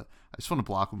gained, but I just want to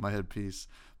block with my headpiece.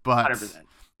 But 100%.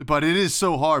 but it is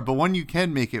so hard. But when you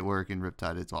can make it work in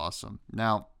Riptide, it's awesome.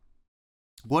 Now,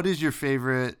 what is your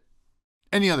favorite?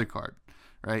 Any other card,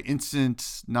 right?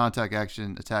 Instant, attack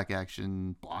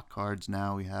action, block cards.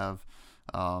 Now we have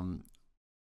um,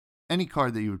 any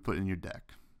card that you would put in your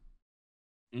deck.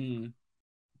 Mm,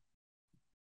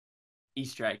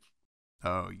 E-Strike.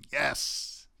 Oh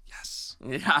yes, yes,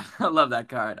 Yeah, I love that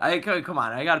card. Come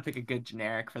on, I gotta pick a good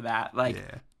generic for that. Like,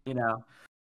 yeah. you know,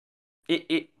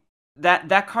 it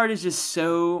that card is just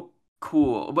so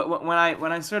cool. But when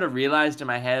I sort of realized in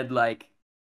my head, like,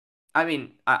 I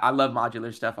mean, I love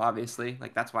modular stuff, obviously.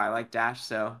 Like that's why I like Dash.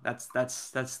 So that's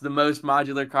the most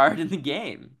modular card in the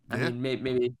game. I Yeah. mean,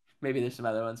 maybe there's some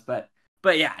other ones, but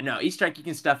yeah, no, E-Strike you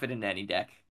can stuff it in any deck.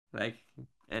 Like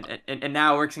and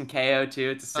now it works in KO too.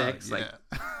 It's a Oh 6. Like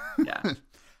yeah. yeah,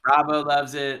 Bravo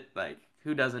loves it. Like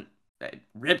who doesn't? Like,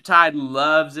 Riptide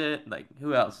loves it. Like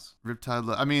who else?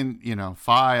 Riptide. I mean,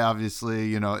 Fi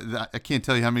obviously. I can't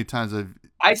tell you how many times I've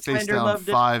faced Icelander down loved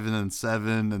it. 5 and then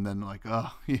 7 and then like Yeah.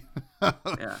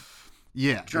 yeah,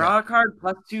 yeah. Draw a card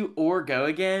 +2 or go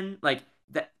again. Like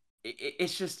that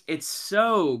it's just it's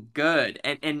so good.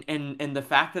 And the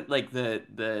fact that like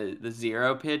the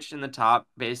zero pitch in the top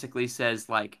basically says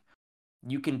like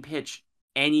you can pitch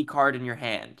any card in your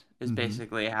hand is Mm-hmm.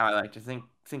 basically how I like to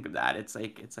think of that. It's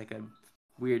like a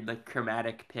weird like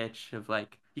chromatic pitch of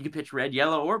like you can pitch red,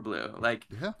 yellow, or blue. Like,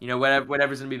 Yeah.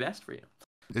 whatever's gonna be best for you.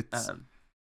 It's Um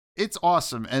it's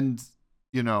awesome, and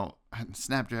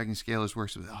Snapdragon Scalers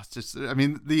works with. It's just, I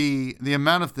mean, the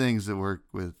amount of things that work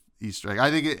with Easter egg.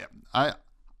 I think I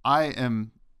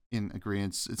am in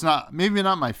agreement. It's not maybe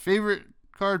not my favorite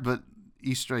card, but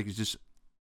Easter egg is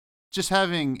just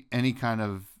having any kind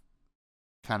of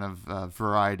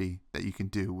variety that you can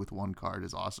do with one card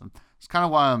is awesome. It's kind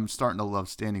of why I'm starting to love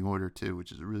Standing Order too,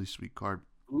 which is a really sweet card.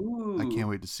 I can't Ooh.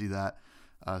 wait to see that.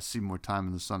 See more time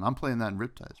in the sun. I'm playing that in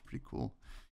Riptide. It's pretty cool.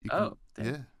 You can, Oh, dang.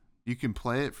 yeah, you can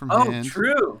play it from Oh, hand,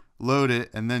 true. load it,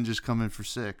 and then just come in for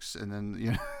 6, and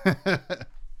then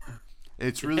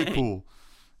it's really Dang. cool.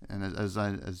 And as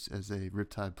a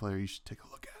Riptide player, you should take a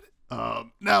look at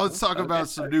it. Now let's talk Okay. about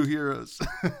some new heroes.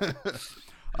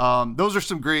 Those are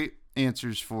some great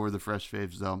answers for the fresh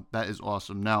faves, though. That is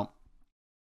awesome. Now,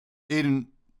 Aiden,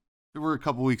 we're a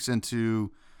couple weeks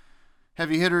into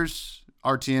heavy hitters.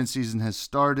 RTN season has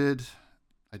started.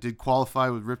 I did qualify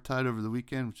with Riptide over the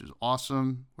weekend, which is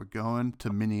awesome. We're going to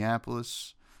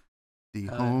Minneapolis, the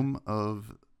home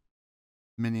of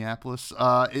Minneapolis.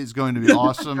 Is going to be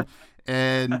awesome,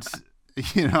 and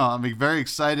I'm very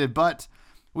excited. But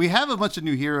we have a bunch of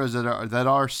new heroes that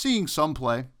are seeing some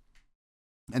play,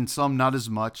 and some not as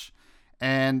much.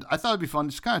 And I thought it'd be fun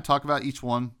to just kind of talk about each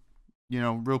one,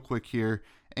 real quick here,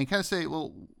 and kind of say,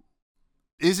 well,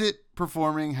 is it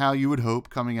performing how you would hope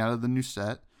coming out of the new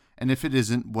set? And if it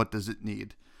isn't, what does it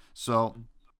need? So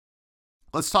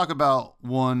let's talk about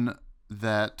one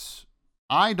that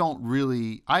I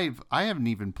haven't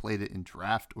even played it in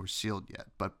draft or sealed yet,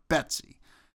 but Betsy.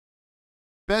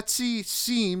 Betsy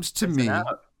seems to Missing me,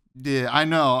 out. yeah, I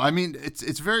know. I mean, it's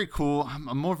very cool.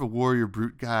 I'm more of a warrior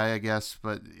brute guy, I guess,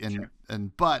 but Sure.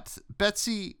 but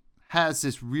Betsy has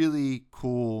this really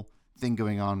cool thing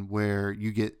going on where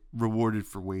you get rewarded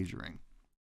for wagering,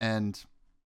 and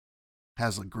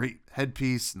has a great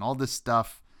headpiece and all this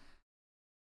stuff.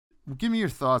 Give me your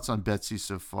thoughts on Betsy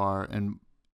so far, and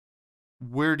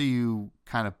where do you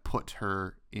kind of put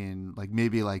her in, like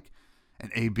maybe like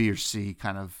an A, B, or C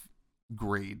kind of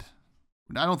grade?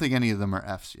 I don't think any of them are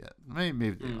Fs yet. Maybe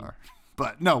they are,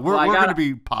 but no, we're Well, going to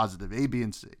be positive A, B,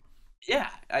 and C. yeah,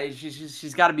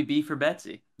 she's got to be B for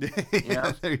Betsy. You Yeah,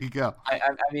 know, there you go. I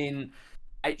mean,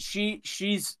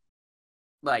 she's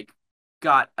like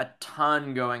got a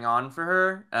ton going on for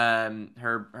her.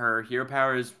 Her hero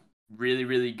power is really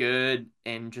really good,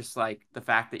 and just like the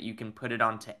fact that you can put it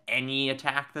onto any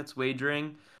attack that's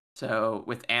wagering. So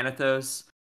with Anathos,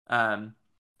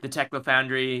 the Tekla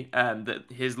Foundry,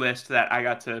 his list that I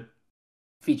got to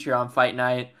feature on Fight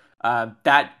Night,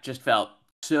 that just felt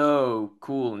so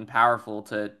cool and powerful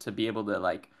to be able to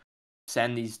like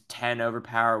send these 10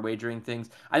 overpower wagering things.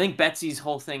 I think Betsy's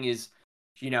whole thing is,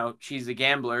 she's a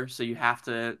gambler, so you have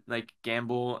to like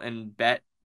gamble and bet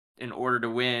in order to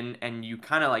win, and you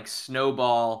kind of like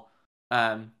snowball.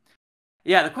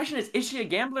 Yeah, the question is she a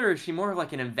gambler or is she more of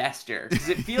like an investor? Because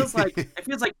it feels like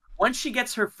once she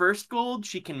gets her first gold,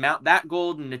 she can mount that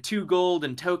gold into 2 gold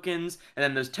and tokens, and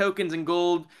then those tokens and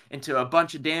gold into a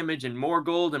bunch of damage and more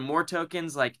gold and more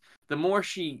tokens. Like the more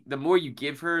you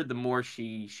give her, the more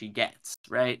she gets,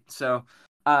 right? So,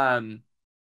 um,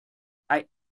 I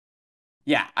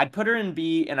yeah, I'd put her in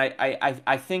B, and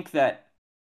I think that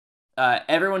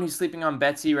everyone who's sleeping on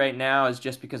Betsy right now is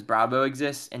just because Bravo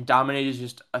exists, and dominate is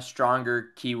just a stronger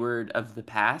keyword of the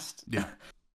past. Yeah.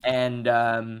 And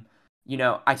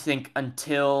I think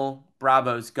until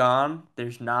Bravo's gone,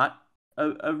 there's not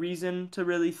a reason to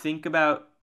really think about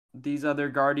these other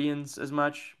Guardians as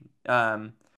much.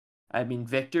 I mean,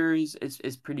 Victor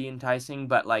is pretty enticing,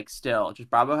 but like still, just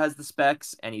Bravo has the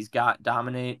specs, and he's got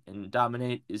dominate, and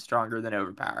dominate is stronger than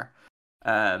overpower.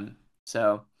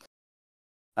 So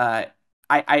uh,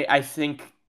 I think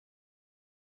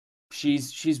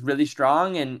she's really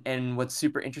strong, and what's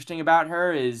super interesting about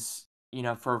her is,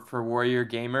 for warrior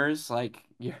gamers, like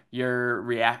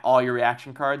all your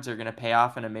reaction cards are gonna pay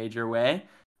off in a major way.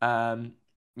 Um,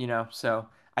 so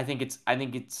I think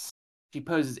it's she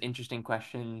poses interesting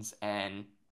questions, and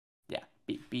yeah,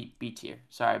 B tier.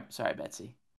 Sorry,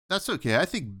 Betsy. That's okay. I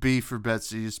think B for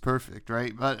Betsy is perfect,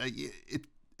 right? But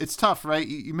it's tough, right?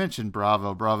 You mentioned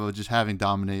Bravo. Bravo just having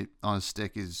dominate on a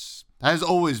stick has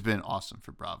always been awesome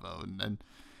for Bravo, and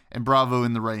Bravo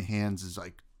in the right hands is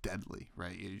like deadly,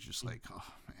 right? You're just like,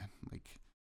 oh man, like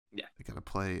Yeah. I gotta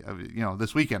play.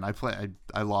 This weekend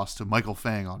I lost to Michael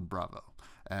Fang on Bravo,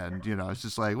 and it's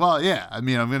just like, well, yeah. I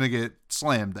mean, I'm gonna get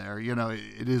slammed there.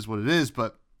 It is what it is,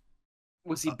 but.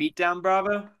 Was he beat down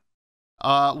Bravo?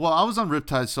 Well, I was on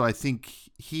Riptide, so I think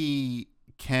he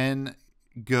can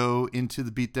go into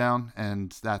the beatdown,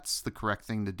 and that's the correct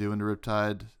thing to do into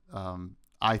Riptide.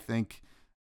 I think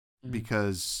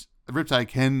because Riptide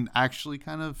can actually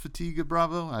kind of fatigue a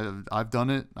Bravo. I've done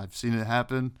it. I've seen it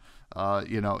happen.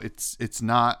 It's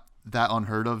not that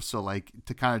unheard of. So like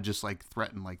to kind of just like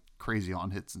threaten like crazy on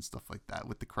hits and stuff like that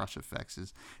with the crush effects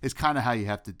is kind of how you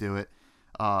have to do it,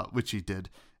 which he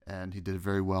did, and he did it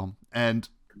very well. And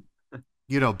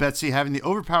Betsy having the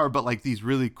overpower, but like these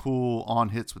really cool on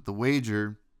hits with the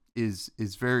wager is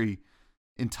very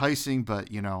enticing. But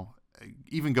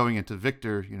even going into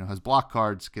Victor, has block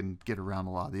cards, can get around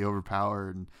a lot of the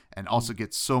overpower, and also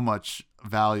get so much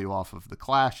value off of the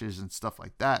clashes and stuff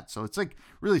like that. So it's like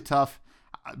really tough.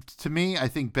 To me, I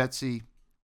think Betsy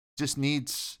just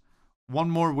needs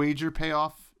one more wager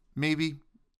payoff, maybe.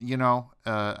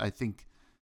 I think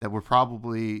that we're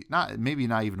probably maybe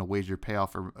not even a wager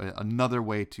payoff, or another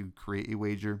way to create a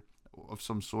wager of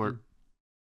some sort.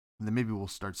 And then maybe we'll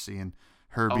start seeing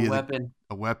her be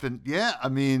a weapon. Yeah, I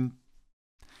mean,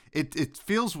 it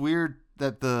feels weird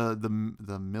that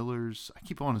the Millers. I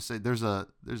keep wanting to say there's a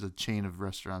chain of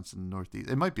restaurants in the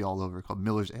Northeast. It might be all over, called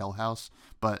Miller's Ale House,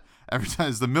 but every time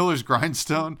it's the Miller's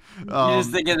Grindstone. You just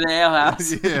think of the Ale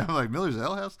House. Yeah, I'm like, Miller's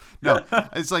Ale House. No,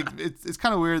 it's like it's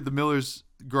kind of weird. The Miller's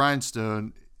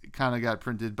Grindstone kind of got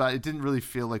printed, but it didn't really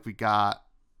feel like we got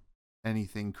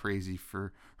anything crazy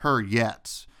for her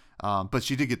yet. But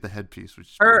she did get the headpiece, which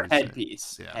is her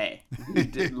headpiece. Yeah. Hey,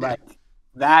 like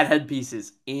that headpiece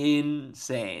is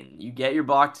insane. You get your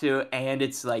block 2, and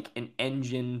it's like an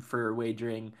engine for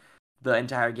wagering the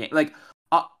entire game. Like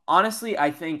honestly,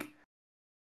 I think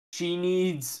she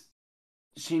needs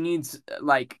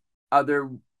like other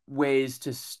ways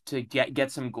to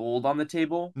get some gold on the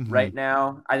table right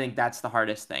now. I think that's the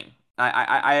hardest thing.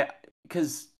 I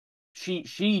because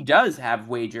she does have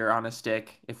wager on a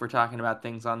stick, if we're talking about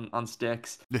things on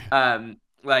sticks.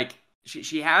 Like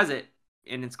she has it,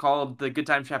 and it's called the Good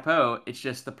Time Chapeau. It's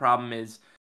just the problem is,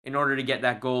 in order to get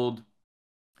that gold,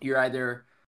 you're either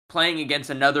playing against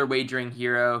another wagering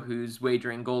hero who's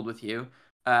wagering gold with you,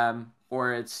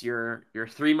 or it's your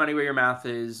 3 money where your mouth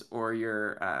is, or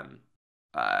your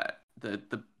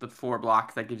the 4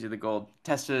 block that gives you the gold.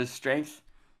 Test of strength.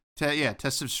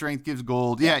 Test of strength gives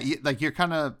gold. Yeah, like you're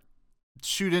kind of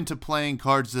shoot into playing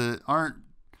cards that aren't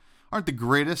the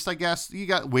greatest, I guess. You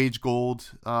got wage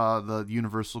gold, the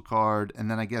universal card, and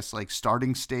then I guess like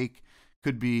starting stake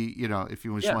could be, if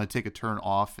you just want to take a turn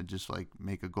off and just like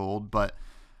make a gold, but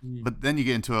then you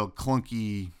get into a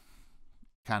clunky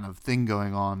kind of thing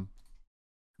going on.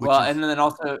 And then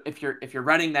also if you're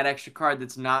running that extra card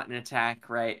that's not an attack,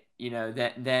 right?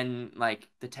 Then like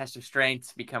the test of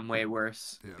strengths become way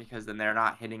worse because then they're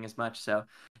not hitting as much. So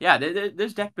yeah,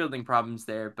 there's deck building problems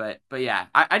there, but yeah,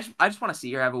 I just want to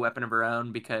see her have a weapon of her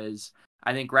own, because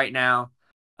I think right now,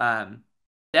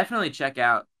 definitely check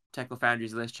out Tekla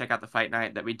Foundry's list. Check out the fight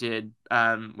night that we did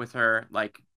with her.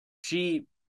 Like she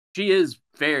is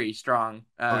very strong,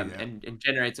 and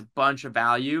generates a bunch of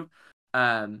value.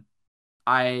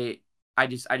 I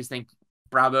just think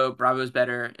Bravo's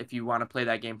better. If you want to play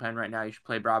that game plan right now, you should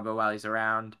play Bravo while he's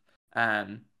around.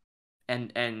 And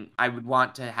I would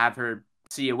want to have her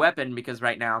see a weapon, because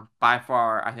right now, by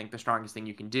far, I think the strongest thing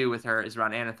you can do with her is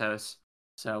run Anathos.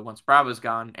 So once Bravo's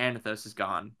gone, Anathos is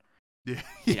gone.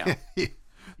 Yeah.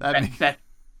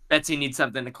 Betsy needs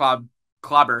something to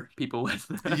clobber people with.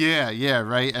 yeah,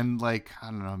 right. And like, I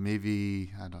don't know,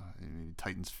 maybe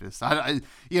Titan's Fist.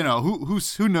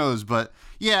 Who knows? But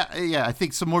yeah, I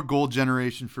think some more gold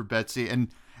generation for Betsy.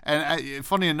 And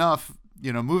funny enough,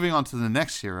 moving on to the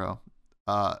next hero,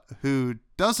 who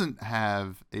doesn't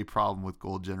have a problem with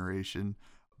gold generation,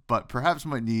 but perhaps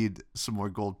might need some more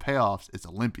gold payoffs. It's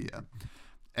Olympia.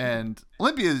 And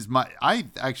Olympia is I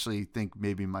actually think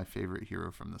maybe my favorite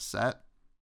hero from the set.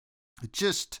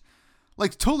 Just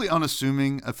like totally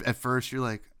unassuming at first. You're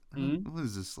like, what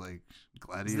is this, like, He's the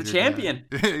gladiator guy? champion.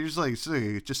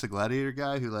 You're just a gladiator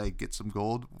guy who, like, gets some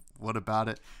gold. What about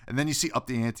it? And then you see up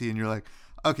the ante, and you're like,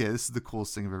 okay, this is the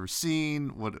coolest thing I've ever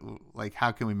seen. Like,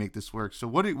 how can we make this work? So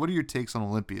what are your takes on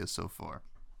Olympia so far?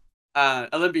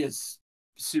 Olympia's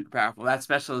super powerful. That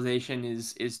specialization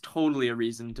is totally a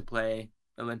reason to play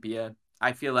Olympia.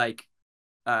 I feel like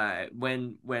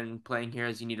when playing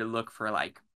heroes, you need to look for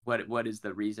like what is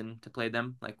the reason to play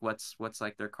them? Like what's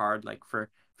like their card? Like for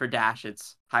Dash,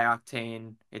 it's high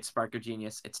octane, it's Spark of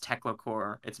Genius, it's Tekla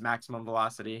Core, it's maximum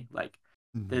velocity. Like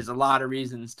Mm-hmm. there's a lot of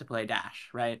reasons to play Dash,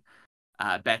 right?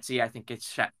 Betsy, I think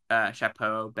it's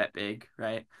Chapeau, Bet Big,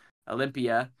 right?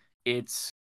 Olympia, it's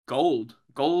gold.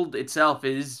 Gold itself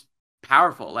is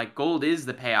powerful. Like gold is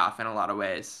the payoff in a lot of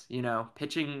ways. You know,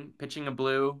 pitching a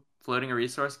blue, floating a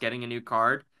resource, getting a new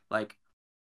card, like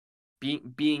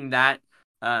being that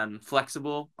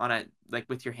flexible on it, like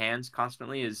with your hands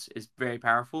constantly is very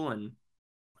powerful. And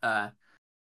uh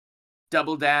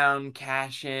double down,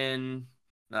 cash in,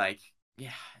 like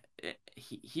yeah,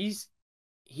 he's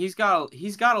got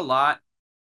a lot.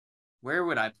 Where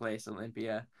would I place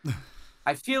Olympia?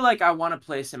 I feel like I want to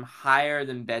place him higher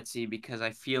than Betsy because I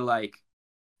feel like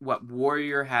what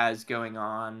Warrior has going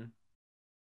on.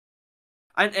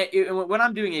 When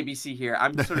I'm doing ABC here,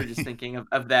 I'm sort of just thinking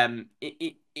of them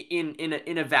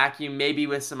in a vacuum, maybe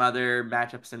with some other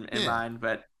matchups in Yeah, mind.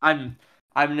 But I'm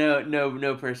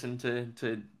no person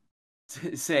to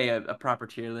say a proper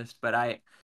tier list. But I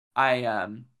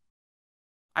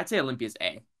I'd say Olympia's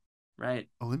A, right?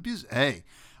 Olympia's A.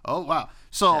 Oh wow.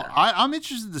 So Yeah. I'm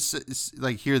interested to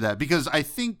like hear that, because I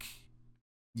think,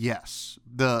 yes,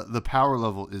 the power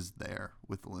level is there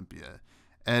with Olympia,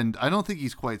 and I don't think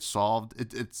he's quite solved.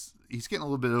 It's he's getting a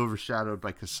little bit overshadowed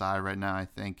by Kasai right now. I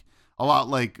think a lot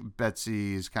like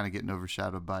Betsy is kind of getting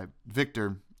overshadowed by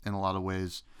Victor in a lot of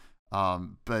ways.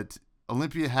 But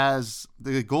Olympia has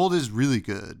the gold is really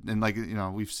good, and like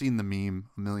we've seen the meme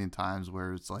a million times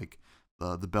where it's like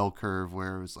the bell curve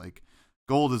where it's like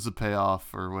gold is the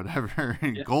payoff or whatever.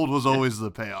 Yeah. Gold was always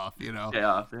the payoff,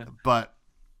 Payoff. Yeah. but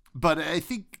but I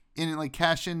think in like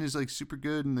cash in is like super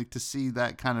good, and like to see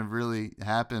that kind of really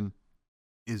happen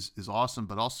is awesome.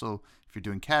 But also, if you're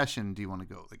doing cash in, do you want to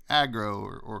go like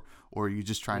aggro, or are you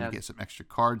just trying to Yeah. get some extra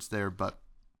cards there? But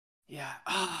Yeah.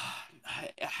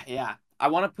 Yeah. I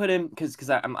want to put him because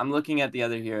I'm looking at the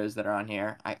other heroes that are on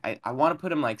here. I want to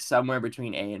put him like somewhere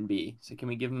between A and B. So can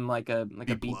we give him like a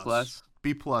B B plus, plus?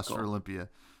 B plus for Cool. Olympia.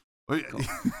 Cool.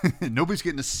 Nobody's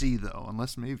getting a C though,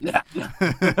 unless maybe. Yeah.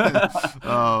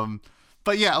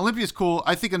 But yeah, Olympia's cool.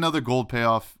 I think another gold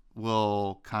payoff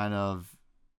will kind of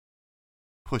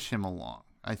push him along.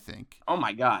 I think. Oh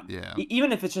my God. Yeah.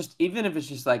 Even if it's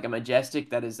just like a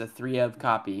majestic that is a 3 of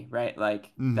copy, right?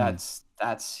 Like Mm-hmm.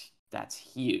 that's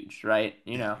huge, right?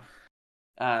 Yeah.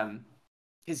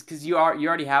 Because you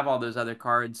already have all those other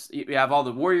cards. You have all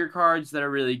the warrior cards that are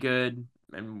really good,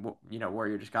 and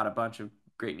warrior just got a bunch of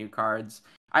great new cards.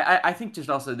 I think just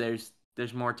also there's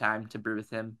more time to brew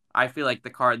with him. I feel like the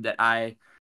card that I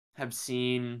have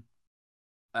seen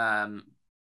um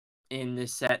in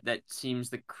this set that seems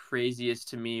the craziest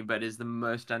to me, but is the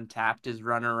most untapped is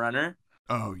Runner Runner.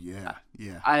 Oh yeah.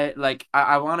 Yeah. I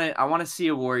want to see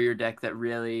a warrior deck that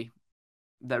really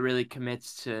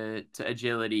commits to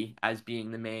agility as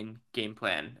being the main game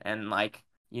plan, and like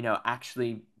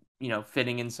actually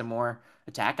fitting in some more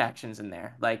attack actions in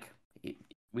there. Like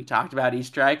we talked about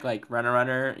E-Strike, like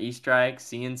Runner E-Strike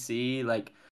CNC,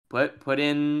 like put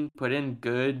in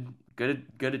good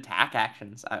attack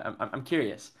actions. I'm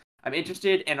curious. I'm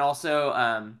interested, and also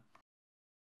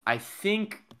I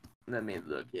think, let me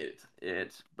look at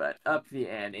it, but up the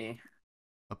ante.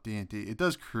 Up the ante. It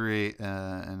does create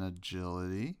an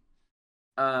agility,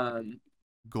 Um,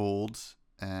 gold,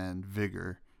 and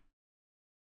vigor.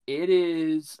 it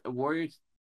is a warrior's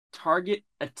target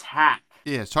attack.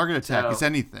 Yeah, it's target attack. It's So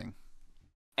anything.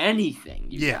 anything,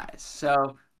 you Yeah. guys.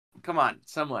 So come on,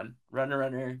 someone,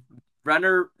 runner.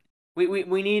 We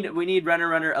need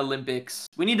runner Olympics.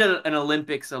 We need an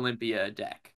Olympics Olympia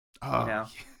deck. Oh.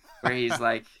 Where he's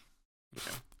like, you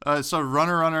know, So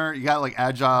runner, you got like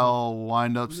agile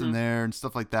windups in mhm. there and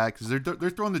stuff like that, because they're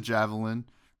throwing the javelin,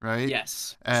 right?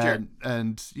 Yes, sure.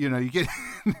 And you get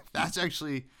that's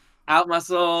actually Out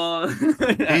muscle.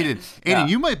 Aidan. Yeah.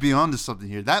 You might be onto something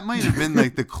here. That might have been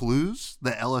like the clues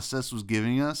that LSS was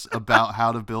giving us about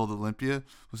how to build Olympia.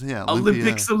 Was Olympia,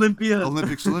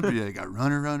 Olympics Olympia. You got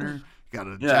runner, you got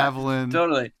a Yeah, javelin.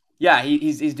 totally. Yeah,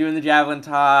 he's doing the javelin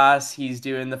toss. He's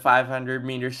doing the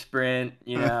 500-meter sprint.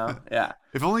 Yeah.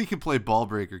 If only you could play ball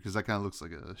breaker, because that kind of looks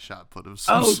like a shot put of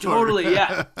some Oh, sort. totally.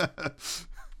 Yeah.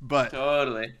 But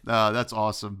Totally. that's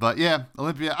awesome. But yeah,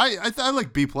 Olympia. I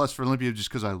like B plus for Olympia just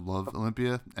because I love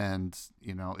Olympia, and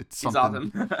it's He's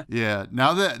something. awesome. Yeah.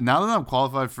 Now that I'm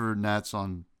qualified for Nats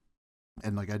on,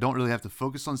 and like I don't really have to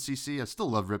focus on CC. I still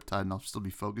love Riptide, and I'll still be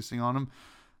focusing on him.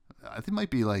 I think it might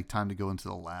be like time to go into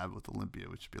the lab with Olympia,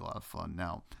 which would be a lot of fun.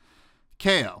 Now,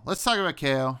 KO. Let's talk about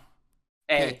KO.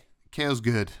 A. KO's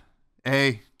good.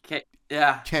 A. K.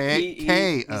 Yeah.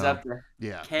 He's KO. up there.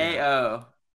 Yeah. KO.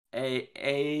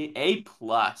 A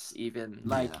plus even.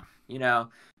 Like, Yeah.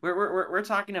 we're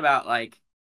talking about like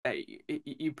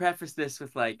you preface this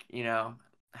with like,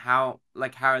 how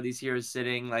are these heroes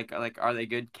sitting? Like are they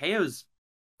good? KO's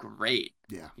great.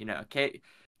 Yeah.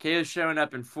 KO's showing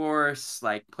up in force,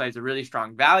 like plays a really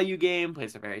strong value game,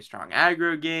 plays a very strong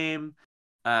aggro game.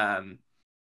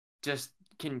 Just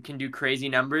can do crazy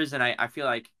numbers, and I feel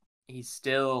like he's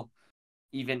still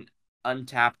even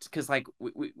untapped because like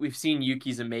we've seen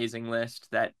Yuki's amazing list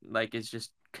that like is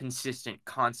just consistent,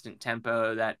 constant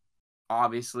tempo that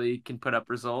obviously can put up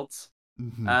results.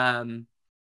 Mm-hmm.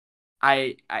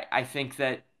 I think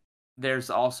that there's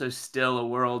also still a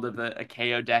world of a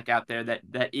KO deck out there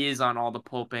that is on all the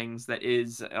pulpings, that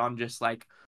is on just like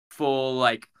full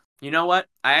like, you know what?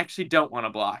 I actually don't want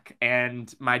to block,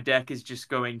 and my deck is just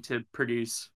going to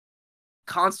produce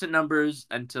constant numbers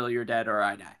until you're dead or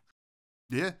I die.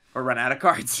 Yeah. Or run out of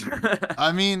cards.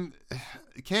 I mean,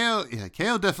 KO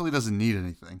definitely doesn't need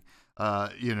anything. I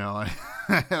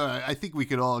think we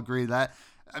could all agree that.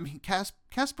 I mean, Cast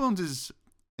Bones is,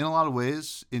 in a lot of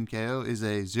ways, in KO, is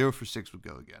a 0 for 6 would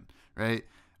go again, right?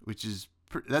 Which is,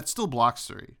 that still blocks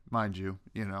 3, mind you,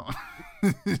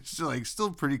 It's like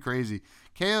still pretty crazy.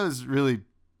 KO is really,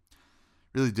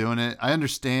 really doing it. I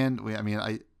understand.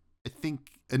 I think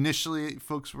initially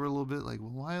folks were a little bit like,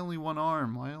 well, why only one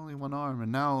arm? Why only one arm?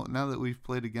 And now that we've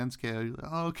played against KO, you're like,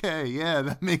 oh, okay, yeah,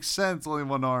 that makes sense. Only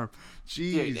one arm.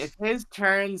 Jeez. Dude, if his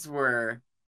turns were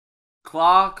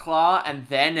claw, and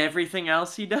then everything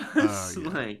else he does, Yeah.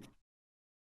 like,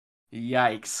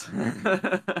 yikes.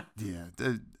 Yeah,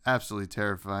 absolutely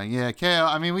terrifying. Yeah, KO.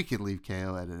 I mean, we could leave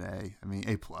KO at an A. I mean,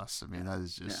 A plus. I mean, that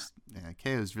is just KO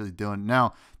is really doing it.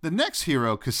 Now the next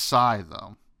hero, Kasai,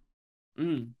 though,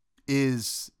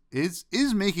 is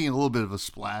making a little bit of a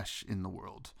splash in the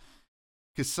world.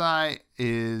 Kasai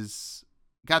is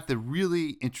got the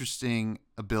really interesting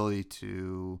ability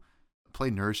to play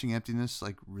Nourishing Emptiness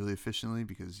like really efficiently,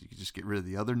 because you can just get rid of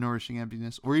the other Nourishing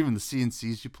Emptiness, or even the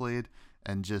CNCs you played,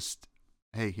 and just,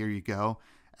 hey, here you go,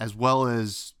 as well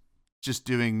as just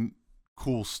doing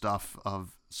cool stuff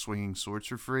of swinging swords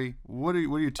for free. What are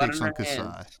your takes on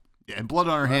Kasai? Yeah, and Blood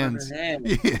on Her Hands.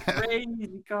 Yeah.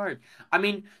 Crazy card. I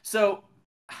mean, so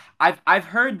I've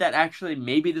heard that actually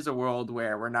maybe there's a world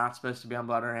where we're not supposed to be on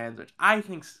Blood on Our Hands, which I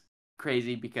think's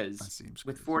crazy, because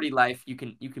with 40 life you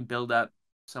can build up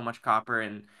so much copper,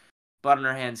 and Blood on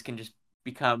Our Hands can just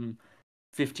become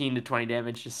 15 to 20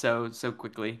 damage just so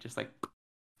quickly, just like,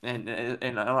 and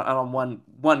on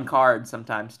one card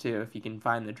sometimes too, if you can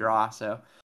find the draw. So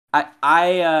so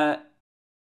I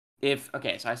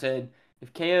said,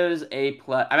 if KO's A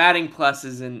plus, I'm adding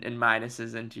pluses and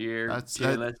minuses into your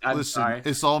tier list. I'm sorry.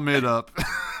 It's all made up.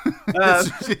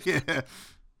 Yeah.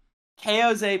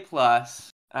 KO's A plus.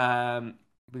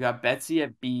 We got Betsy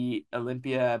at B,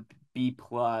 Olympia B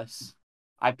plus.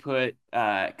 I put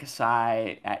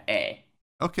Kasai at A.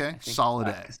 Okay, solid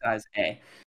A. Kasai's A.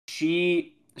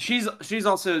 She's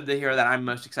also the hero that I'm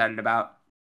most excited about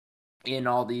in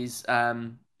all these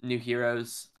new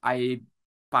heroes. I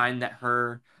find that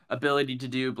her ability to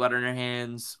do Blood on Her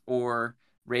Hands or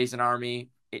Raise an Army,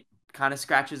 it kind of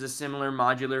scratches a similar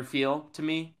modular feel to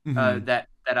me, that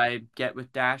I get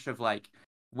with Dash, of like,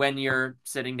 when you're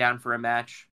sitting down for a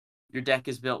match, your deck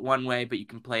is built one way, but you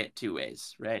can play it 2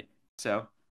 ways, right? So,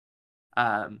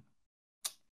 in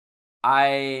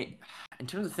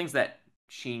terms of things that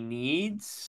she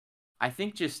needs, I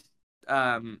think just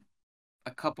a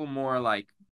couple more like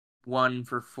 1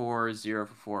 for 4, 0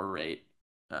 for 4 rate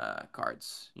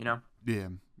cards, Yeah.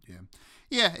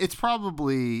 It's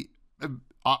probably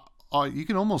you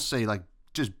can almost say like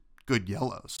just good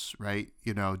yellows, right?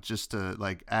 Just to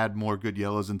like add more good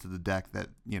yellows into the deck that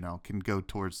can go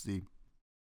towards the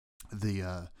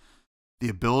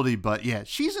ability. But yeah,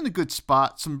 she's in a good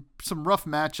spot. Some rough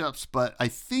matchups, but I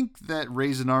think that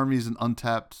Raise an Army is an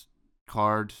untapped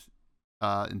card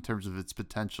in terms of its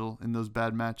potential in those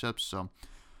bad matchups. So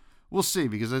we'll see,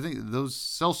 because I think those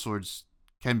Cell Swords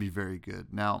can be very good.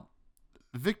 Now,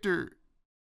 Victor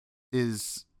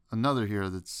is another hero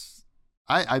that's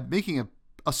I'm making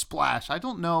a splash. I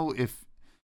don't know if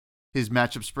his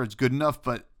matchup spread's good enough,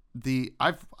 but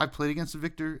I've played against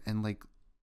Victor, and like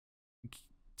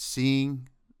seeing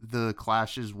the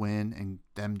clashes win and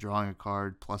them drawing a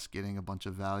card plus getting a bunch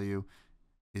of value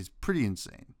is pretty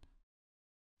insane.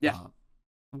 Yeah.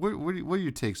 What are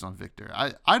your takes on Victor?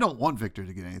 I don't want Victor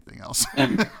to get anything else.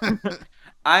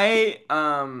 I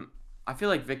feel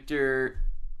like Victor's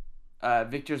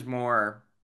more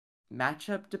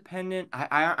matchup dependent.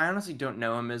 I honestly don't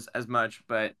know him as much,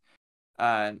 but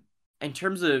uh, in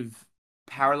terms of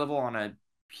power level on a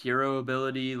hero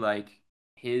ability, like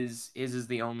his is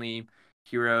the only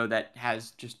hero that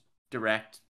has just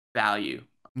direct value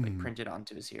like Mhm. printed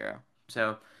onto his hero.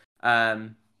 So,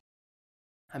 um,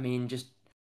 I mean, just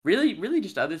really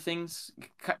just other things,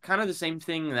 kind of the same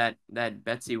thing that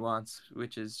Betsy wants,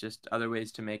 which is just other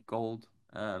ways to make gold.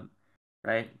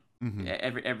 Right? Mhm.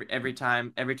 Every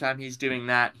time he's doing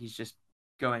that, he's just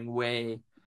going way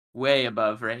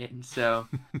above, right? And so,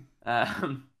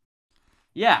 um,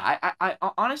 yeah, I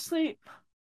honestly,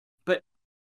 but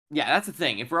yeah, that's the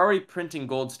thing. If we're already printing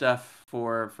gold stuff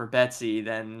for Betsy,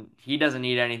 then he doesn't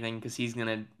need anything because he's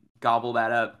gonna gobble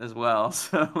that up as well.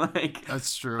 So like,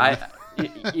 That's true. I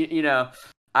you know,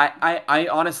 I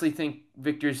honestly think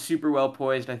Victor's super well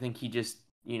poised. I think he just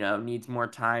needs more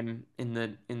time in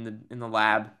the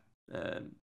lab. Uh,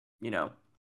 you know,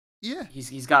 Yeah.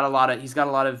 he's got a lot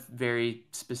of very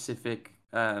specific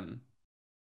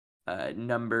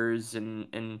numbers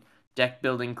and deck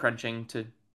building crunching to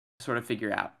sort of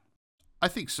figure out. I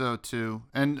think so too,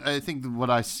 and I think what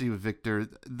I see with Victor,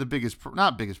 the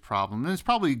not biggest problem, and it's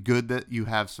probably good that you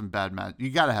have some bad match.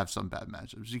 You got to have some bad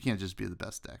matchups. You can't just be the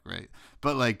best deck, right?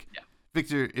 But like Yeah.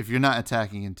 Victor, if you're not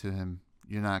attacking into him,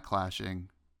 you're not clashing.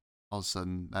 All of a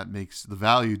sudden, that makes the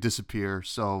value disappear.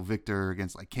 So Victor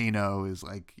against like Kano is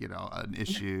like an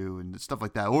issue and stuff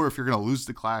like that. Or if you're gonna lose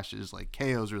the clashes, like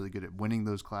KO is really good at winning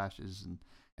those clashes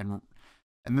and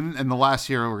then the last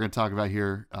hero we're going to talk about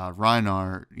here,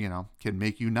 Reinar, can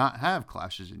make you not have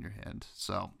clashes in your hand.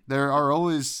 So there's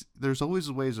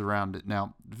always ways around it.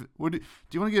 Now, do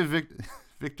you want to give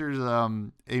Victor's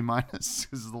A minus?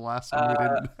 This is the last one we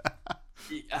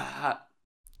didn't. Uh,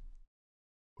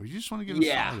 Or you just want to give him a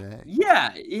yeah, solid A?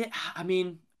 yeah. I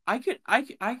mean, I could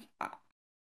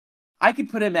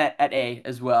put him at A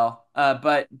as well.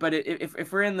 But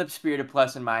if we're in the spirit of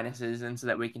plus and minuses, and so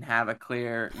that we can have a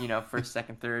clear, first,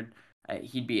 second, third,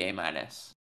 he'd be A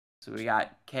minus. So we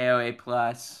got KO A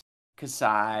plus,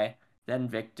 Kasai, then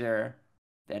Victor,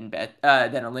 then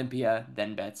Olympia,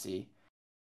 then Betsy,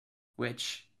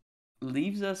 which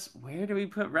leaves us. Where do we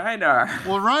put Reinar?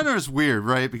 Well, Reiner's weird,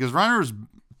 right? Because Reiner's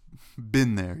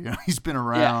been there. He's been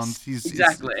around. Yes, He's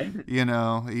exactly.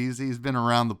 he's been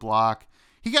around the block.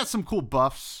 He got some cool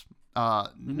buffs. Hmm.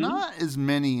 Not as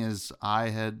many as I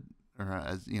had, or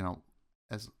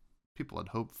as people had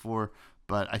hoped for.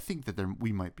 But I think that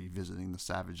we might be visiting the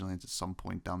Savage Lands at some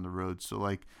point down the road. So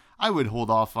like, I would hold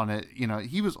off on it.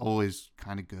 He was always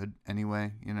kind of good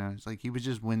anyway. It's like he would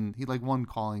just win. He like won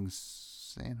calling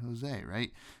San Jose,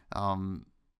 right?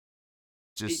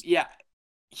 Just Yeah,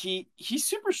 he's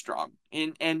super strong,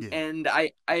 and yeah, and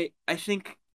I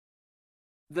think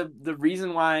the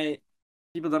reason why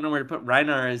people don't know where to put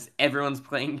Reinar is everyone's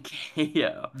playing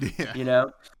KO. yeah. You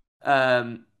know,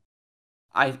 um,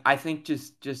 I think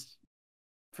just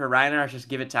for Reinar, just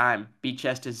give it time. Beat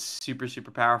chest is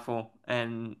super powerful,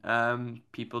 and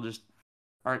people just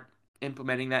aren't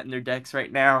implementing that in their decks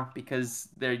right now because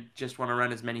they just want to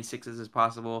run as many sixes as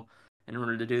possible. In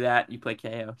order to do that, you play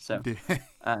KO. So,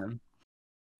 um,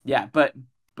 yeah, but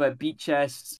beat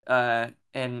chest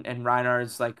and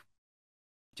Reinhardt's like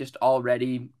just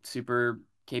already super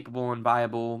capable and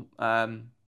viable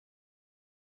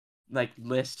like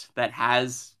list that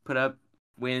has put up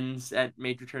wins at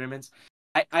major tournaments.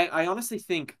 I honestly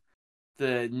think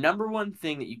the number one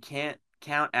thing that you can't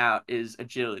count out is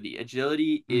agility.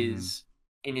 Agility Mm-hmm. is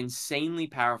an insanely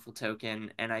powerful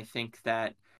token, and I think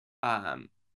that um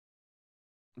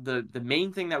the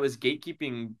main thing that was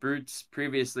gatekeeping brutes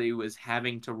previously was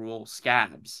having to roll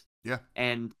scabs. Yeah.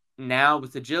 And now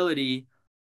with agility,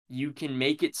 you can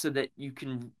make it so that you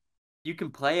can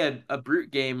play a brute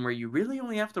game where you really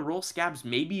only have to roll scabs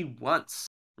maybe once,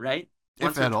 right? If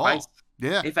Once or at twice, all.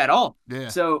 Yeah. if at all. Yeah.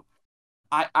 So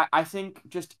I think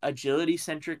just agility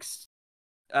centric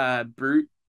brute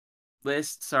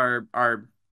lists are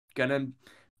gonna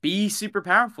be super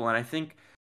powerful. And I think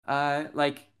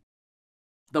like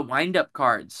the wind up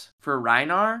cards for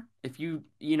Reinar, if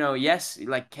yes,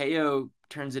 like KO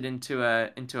turns it into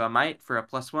a might for a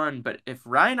 +1, but if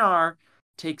Reinar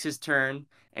takes his turn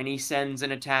and he sends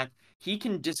an attack, he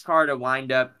can discard a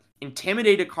wind up,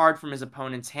 intimidate a card from his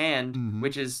opponent's hand, Mm-hmm.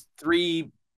 which is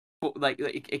three. Like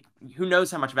who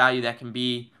knows how much value that can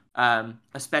be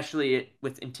especially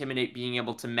with Intimidate being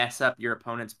able to mess up your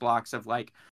opponent's blocks of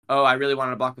like, oh, I really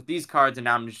wanted to block with these cards, and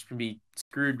now I'm just gonna be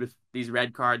screwed with these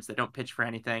red cards that don't pitch for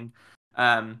anything.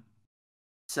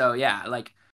 So yeah,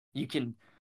 like you can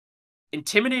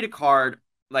intimidate a card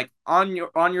like on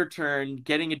your turn,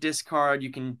 getting a discard.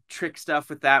 You can trick stuff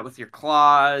with that with your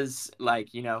claws. Like,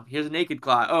 here's a naked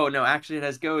claw. Oh no, actually it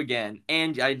has go again,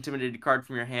 and I intimidated a card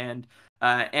from your hand.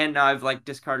 And now I've like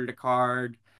discarded a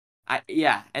card.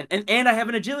 Yeah, and I have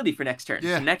an agility for next turn.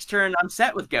 Yeah. So next turn I'm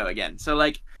set with go again. So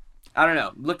like, I don't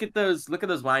know. Look at those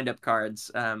wind up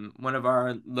cards. One of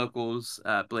our locals,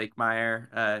 Blake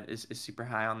Meyer, is super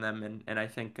high on them, and I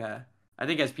think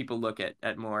as people look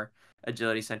at more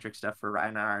agility centric stuff for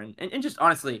Ragnar, and just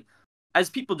honestly, as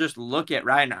people just look at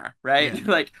Ragnar, right?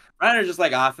 Yeah. Like Ragnar's just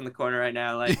like off in the corner right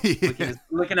now, like Yeah.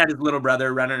 looking at his little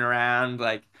brother running around,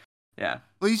 like, yeah.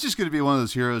 Well, he's just going to be one of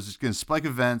those heroes that's going to spike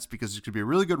events because he's going to be a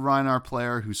really good Rhinar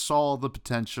player who saw the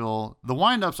potential. The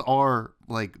windups are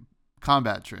like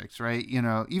combat tricks, right?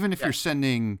 Even if you're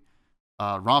sending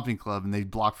Romping Club and they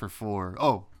block for 4,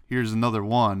 oh, here's another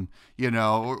one,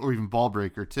 or even Ball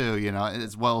Breaker too,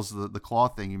 as well as the claw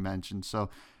thing you mentioned. So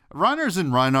Reiner's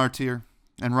in Rhinar tier,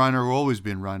 and Reiner will always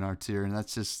be in Rhinar tier, and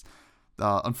that's just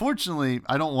unfortunately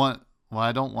I don't want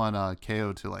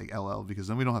KO to like LL because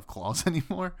then we don't have claws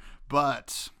anymore.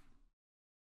 But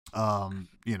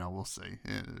we'll see.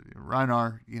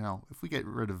 Rhinar, if we get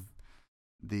rid of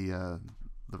the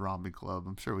Romping Club,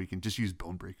 I'm sure we can just use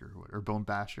Bone Breaker or Bone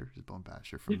Basher. Bone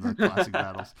Basher from the classic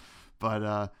battles.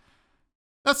 But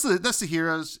that's the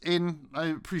heroes. Aiden, I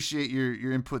appreciate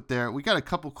your input there. We got a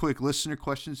couple quick listener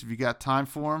questions if you got time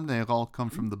for them. They all come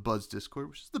from the Buzz Discord,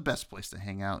 which is the best place to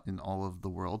hang out in all of the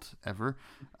world ever.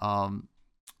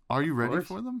 Are you ready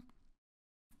for them?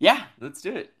 Yeah, let's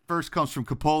do it. First comes from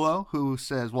Capolo, who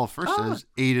says, says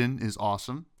Aiden is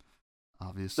awesome,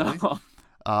 obviously. Then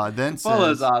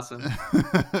Capolo's says, awesome.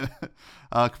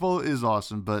 Capolo is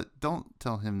awesome, but don't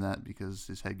tell him that because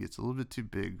his head gets a little bit too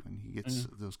big when he gets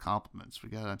those compliments. We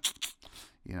gotta,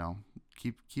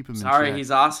 keep him. Sorry, in check.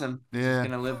 He's awesome. Yeah, he's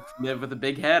gonna live with a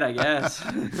big head, I guess.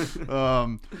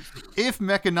 If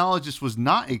Mechanologist was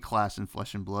not a class in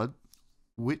Flesh and Blood,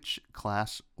 which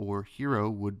class or hero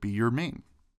would be your main?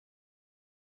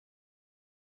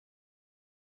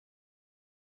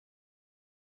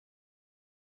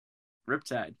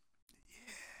 Riptide.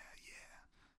 Yeah.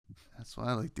 That's what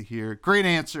I like to hear. Great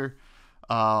answer.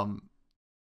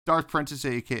 Darth Prentice,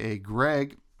 aka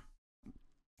Greg,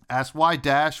 asked why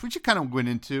Dash, which you kind of went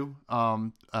into,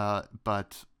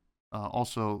 but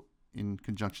also in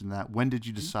conjunction to that, when did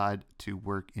you decide to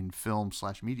work in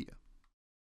film/media?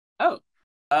 Oh,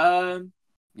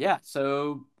 yeah.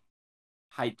 So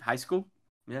high school.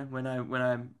 Yeah, when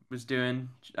I was doing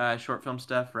short film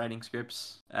stuff, writing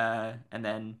scripts, and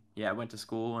then went to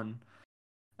school and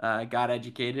got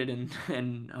educated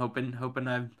and hoping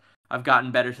I've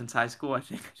gotten better since high school. I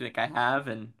think I have,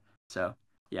 and so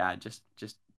yeah, just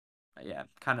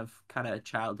kind of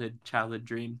childhood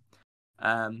dream,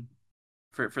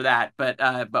 for that.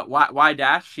 But why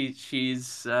Dash?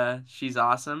 She's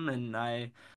awesome,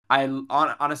 and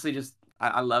honestly just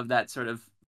I love that sort of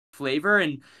flavor.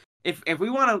 And if we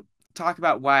want to talk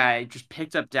about why I just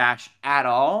picked up Dash at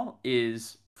all,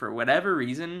 is for whatever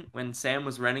reason when Sam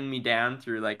was running me down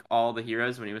through like all the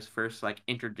heroes when he was first like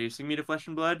introducing me to Flesh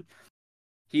and Blood,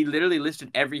 he literally listed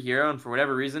every hero, and for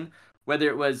whatever reason, whether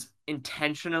it was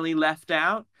intentionally left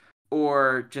out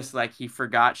or just like he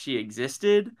forgot she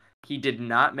existed, he did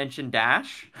not mention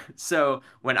Dash. So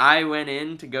when I went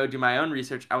in to go do my own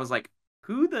research, I was like,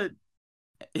 who the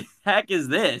heck is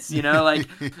this? Like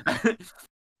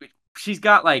she's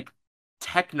got like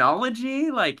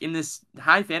technology like in this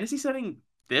high fantasy setting.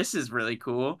 This is really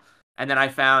cool. And then I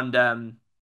found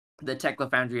the Tekla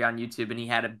Foundry on YouTube, and he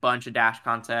had a bunch of Dash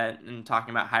content and talking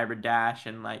about hybrid Dash,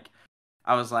 and like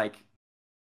I was like,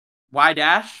 why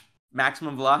Dash?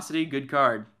 Maximum velocity, good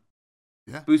card.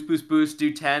 Yeah. Boost,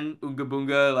 do 10, Oonga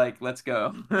Boonga, like, let's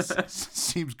go.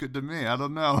 Seems good to me. I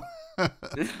don't know.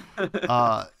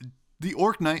 The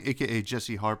Orc Knight, a.k.a.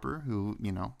 Jesse Harper, who,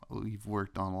 we've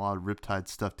worked on a lot of Riptide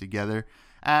stuff together,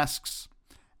 asks,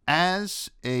 as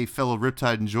a fellow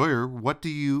Riptide enjoyer, what do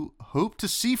you hope to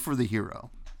see for the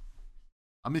hero?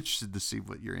 I'm interested to see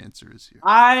what your answer is here.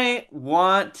 I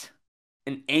want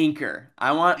an anchor.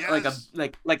 I want Yes.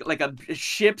 like a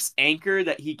ship's anchor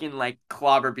that he can like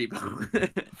clobber people.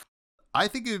 I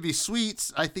think it would be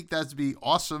sweet. I think that'd be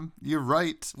awesome. You're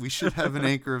right. We should have an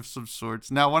anchor of some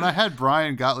sorts. Now, when I had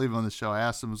Brian Gottlieb on the show, I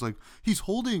asked him, I was like, he's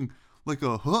holding like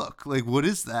a hook. Like, what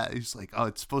is that? He's like, oh,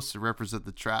 it's supposed to represent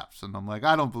the traps. And I'm like,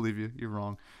 I don't believe you. You're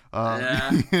wrong.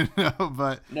 Yeah.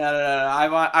 But No. I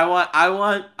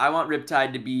want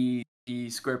Riptide to be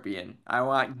Scorpion. I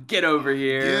want get over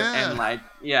here and yeah, like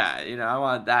yeah, I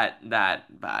want that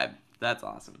vibe. That's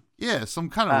awesome. yeah, some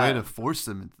kind of way to Um, force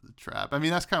them into the trap. I mean,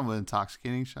 that's kind of what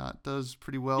intoxicating shot does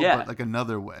pretty well, but yeah, like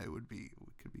another way could be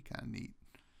kind of neat.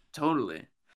 totally.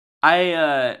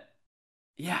 I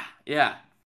yeah.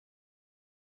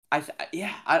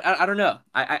 I don't know.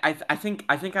 I think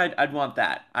I'd want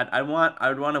that. I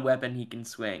would want a weapon he can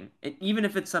swing. Even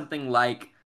if it's something like,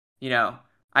 you know,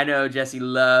 I know Jesse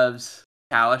loves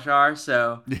Kalashar,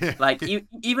 so Yeah, like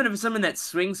even if it's something that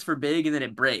swings for big and then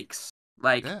it breaks,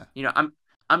 like yeah.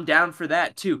 I'm down for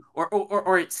that too.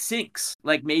 Or it sinks.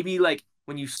 Like maybe like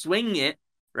when you swing it,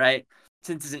 right?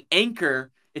 Since it's an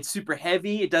anchor, it's super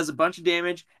heavy, it does a bunch of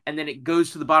damage, and then it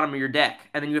goes to the bottom of your deck.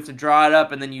 And then you have to draw it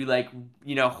up, and then you like,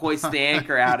 hoist the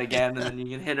anchor out again, and then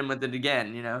you can hit him with it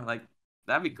again, like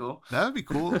that'd be cool. That would be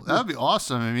cool. That would be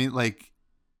awesome. I mean, like,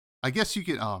 I guess you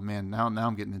could. Oh man, now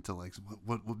I'm getting into like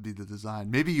what would be the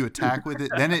design? Maybe you attack with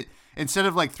it, then it instead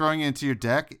of like throwing it into your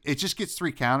deck, it just gets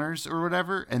 3 counters or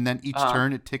whatever, and then each Uh,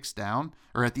 turn it ticks down,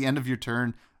 or at the end of your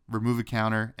turn, remove a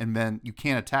counter, and then you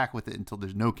can't attack with it until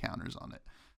there's no counters on it.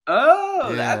 oh,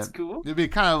 Yeah, that's cool. it'd be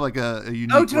kind of like a Oh,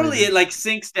 unique way totally. to. It like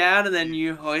sinks down, and then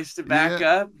you hoist it back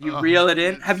Yeah. up. You reel it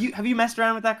in. Have It's, you messed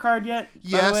around with that card yet?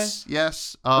 By the way.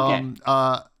 yes. Okay.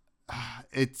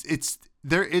 It's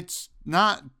there. It's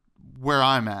not where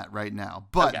I'm at right now,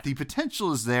 but Okay. the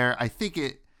potential is there. I think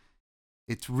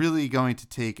it's really going to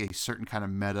take a certain kind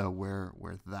of meta where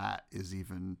that is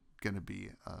even going to be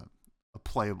a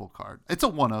playable card. It's a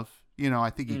one of.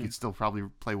 I think you could still probably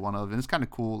play one of, and it's kind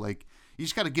of cool. Like you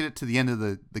just got to get it to the end of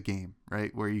the game,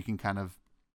 right, where you can kind of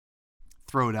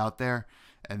throw it out there,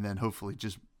 and then hopefully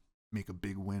just make a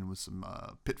big win with some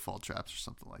pitfall traps or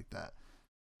something like that.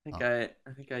 I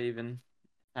think I even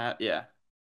yeah.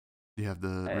 You have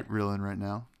the I, reel in right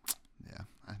now.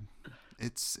 Yeah,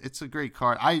 it's a great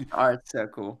card. I oh, it's so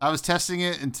cool. I was testing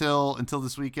it until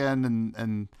this weekend,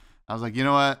 and I was like, you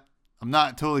know what? I'm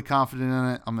not totally confident in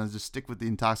it. I'm gonna just stick with the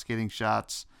intoxicating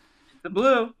shots. The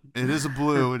blue. It is a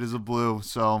blue. It is a blue.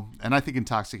 So, and I think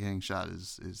intoxicating shot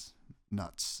is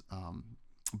nuts.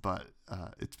 But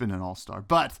it's been an all-star.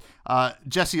 But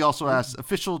Jesse also asked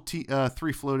official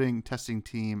 3 floating testing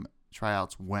team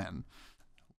tryouts when.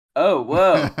 Oh,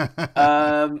 whoa.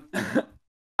 Um,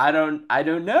 I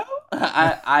don't know.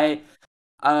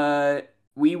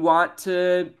 We want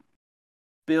to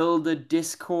build a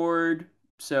Discord.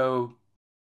 So,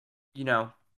 you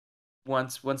know,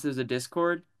 once there's a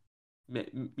Discord,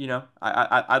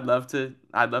 I'd love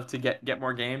to get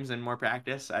more games and more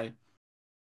practice. I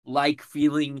like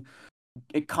feeling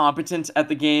competent at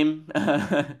the game.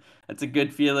 That's a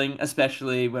good feeling,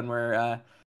 especially when we're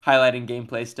highlighting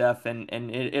gameplay stuff, and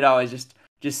it always just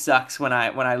sucks when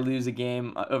I lose a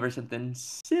game over something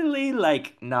silly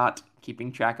like not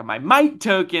keeping track of my might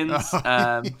tokens.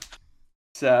 Oh,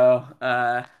 So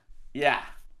yeah,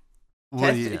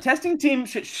 well, yeah. testing team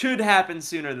should happen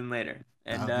sooner than later.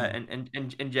 That And would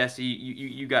be. and Jesse,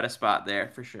 you got a spot there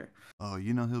for sure. Oh,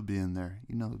 he'll be in there.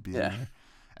 He'll be in Yeah. there.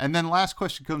 And then last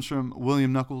question comes from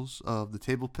William Knuckles of the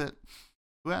Table Pit,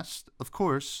 who asked, of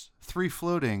course, 3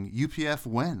 floating UPF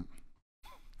when,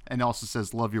 and also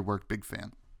says, "Love your work, big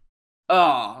fan."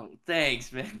 Oh,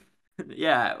 thanks, man.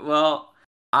 Yeah, well,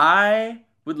 I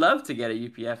would love to get a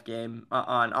UPF game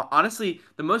on. Honestly,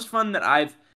 the most fun that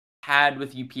I've had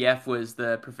with UPF was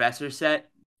the Professor set,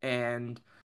 and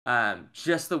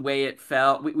just the way it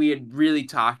felt. We had really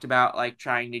talked about like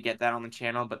trying to get that on the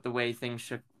channel, but the way things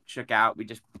shook out, we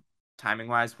just timing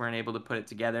wise weren't able to put it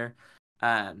together.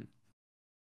 Um,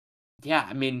 yeah,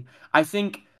 I mean, I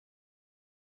think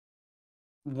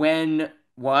when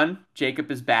Jacob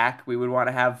is back, we would want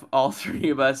to have all 3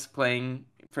 of us playing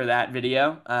for that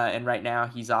video. And right now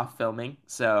he's off filming,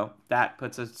 so that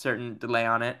puts a certain delay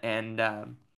on it.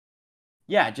 And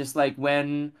yeah, just like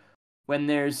when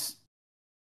there's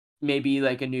maybe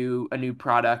like a new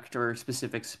product or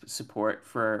specific support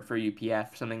for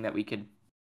UPF, something that we could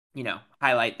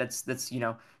highlight that's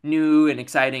new and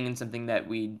exciting and something that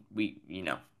we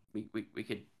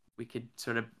could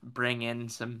sort of bring in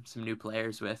some new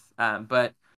players with.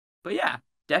 But yeah,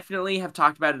 definitely have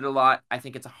talked about it a lot. I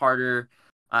think it's a harder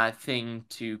thing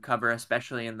to cover,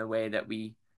 especially in the way that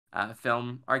we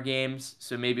film our games.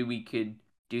 So maybe we could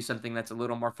do something that's a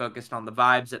little more focused on the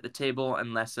vibes at the table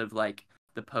and less of like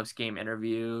the post game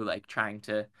interview, like trying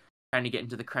to get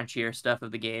into the crunchier stuff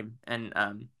of the game and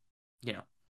you know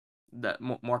the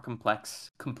more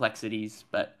complexities.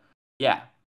 But yeah,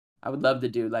 I would love to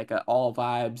do like a all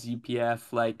vibes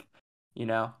UPF like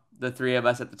the three of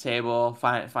us at the table,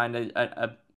 find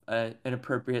an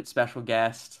appropriate special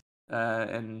guest,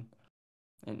 and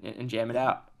jam it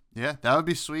out. Yeah, that would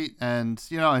be sweet. And,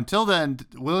 until then,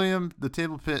 William, the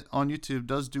Table Pit on YouTube,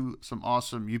 does do some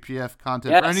awesome UPF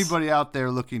content for Yes. anybody out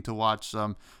there looking to watch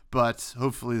some. But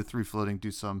hopefully the Three Floating do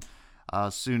some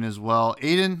soon as well.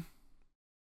 Aidan,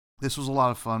 this was a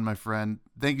lot of fun, my friend.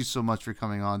 Thank you so much for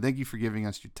coming on. Thank you for giving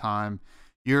us your time.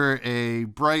 You're a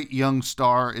bright young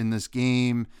star in this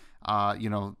game.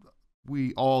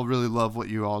 We all really love what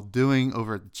you're all doing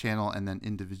over at the channel and then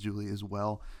individually as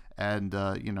well. And,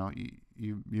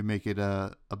 you make it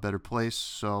a better place.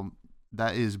 So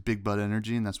that is Big Bud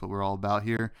Energy, and that's what we're all about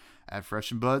here at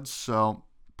Fresh and Buds. So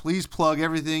please plug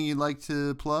everything you'd like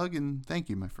to plug, and thank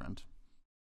you, my friend.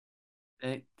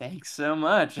 Thanks so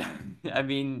much. I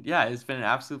mean, yeah, it's been an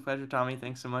absolute pleasure, Tommy.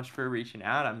 Thanks so much for reaching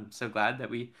out. I'm so glad that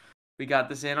we got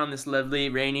this in on this lovely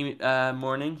rainy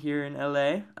morning here in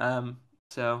LA.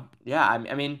 So yeah,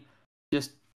 I mean,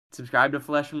 just subscribe to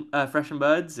Fresh and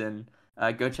Buds, and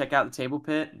go check out the Table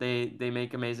Pit. They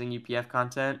make amazing UPF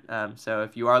content. So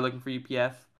if you are looking for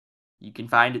UPF, you can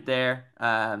find it there.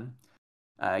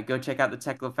 Go check out the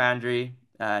Techlo Foundry.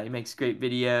 He makes great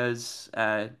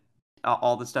videos.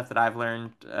 All the stuff that I've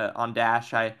learned on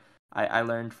Dash, I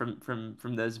learned from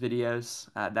those videos.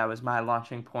 That was my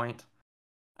launching point.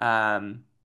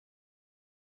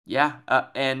 Yeah,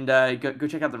 and go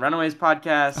check out the Runaways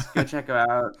podcast. Go check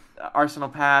out Arsenal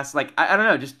Pass. Like I don't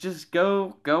know, just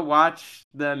go watch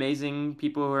the amazing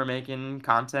people who are making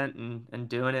content and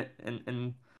doing it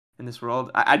in this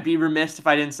world. I'd be remiss if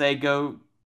I didn't say go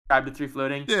subscribe to Three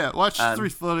Floating. Yeah, watch Three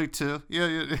Floating too.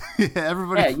 Yeah,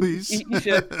 everybody, Yeah, please. you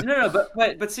should. No,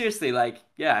 but seriously, like,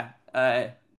 yeah,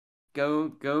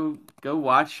 go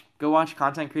watch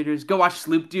content creators. Go watch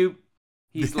Sloop Dupe.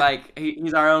 He's like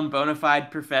he's our own bona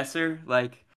fide professor.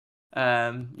 Like,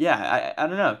 yeah, I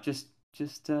don't know. Just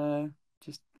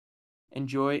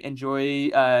enjoy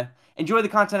the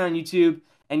content on YouTube,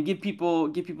 and give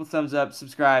people thumbs up,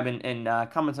 subscribe, and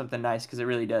comment something nice, because it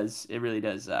really does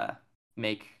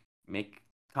make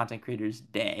content creators'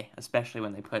 day, especially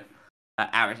when they put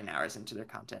hours and hours into their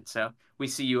content. So we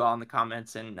see you all in the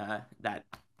comments, and that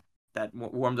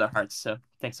warms our hearts. So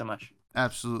thanks so much.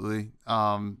 Absolutely.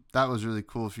 That was really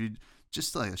cool. If you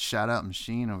just like a shout out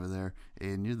machine over there,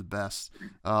 and you're the best.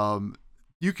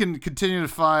 You can continue to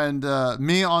find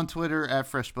me on Twitter at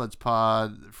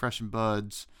FreshBudsPod, Fresh and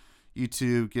Buds,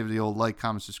 YouTube. Give it the old like,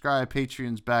 comment, subscribe.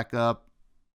 Patreon's back up.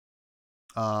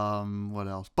 What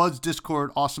else? Buds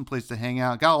Discord, awesome place to hang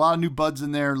out. Got a lot of new buds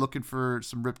in there. Looking for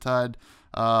some Riptide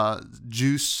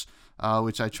juice,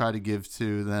 which I try to give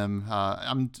to them.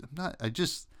 I'm not.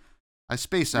 I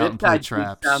space out and play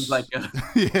traps. Sounds like a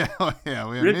yeah.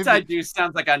 Riptide juice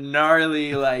sounds like a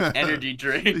gnarly energy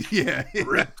drink. Yeah.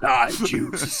 Riptide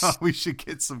juice. We should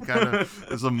get some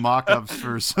some mock-ups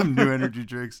for some new energy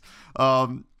drinks.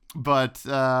 But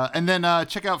and then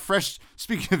check out Fresh.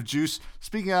 Speaking of juice,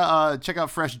 check out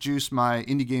Fresh Juice, my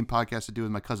indie game podcast I do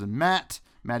with my cousin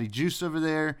Matty Juice over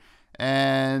there.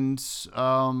 And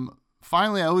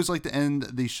finally, I always like to end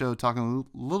the show talking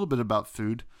a little bit about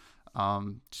food.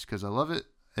 Just because I love it.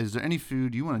 Is there any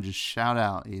food you want to just shout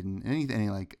out, Aidan? Any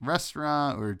like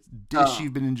restaurant or dish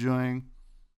you've been enjoying?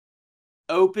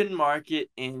 Open Market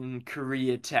in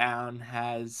Koreatown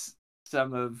has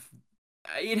some of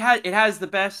it has the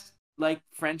best like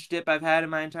French dip I've had in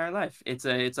my entire life. It's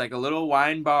like a little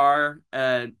wine bar,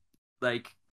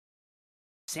 like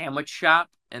sandwich shop,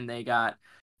 and they got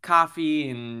coffee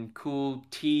and cool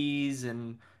teas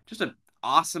and just a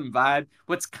awesome vibe.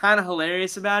 What's kind of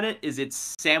hilarious about it is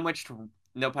it's sandwiched,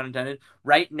 no pun intended,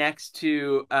 right next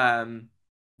to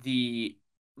the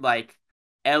like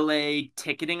LA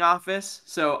ticketing office.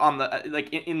 So on the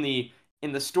like in the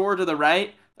store to the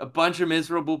right, a bunch of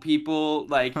miserable people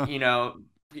like,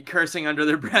 cursing under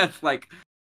their breath, like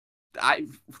I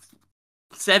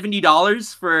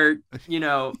 $70 for,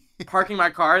 parking my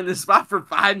car in this spot for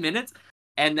 5 minutes.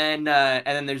 And then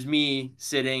there's me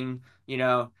sitting,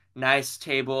 nice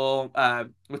table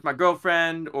with my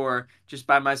girlfriend or just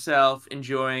by myself,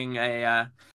 enjoying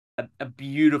a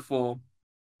beautiful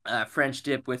French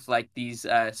dip with like these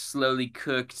slowly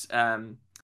cooked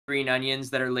green onions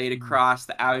that are laid across.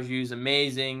 The au jus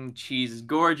amazing, cheese is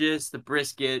gorgeous, the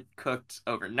brisket cooked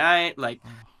overnight. Like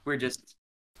we're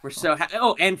so happy.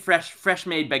 Oh, and fresh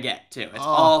made baguette too. It's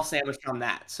all sandwiched on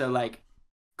that. So like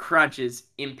crunch is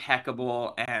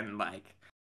impeccable, and like,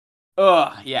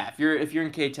 oh yeah, if you're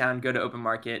in K-Town, go to Open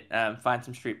Market, find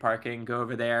some street parking, go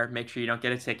over there, make sure you don't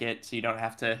get a ticket so you don't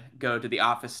have to go to the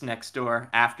office next door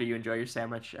after you enjoy your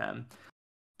sandwich.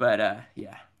 But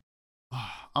yeah.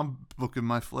 I'm booking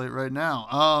my flight right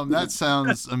now. That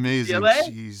sounds amazing. LA?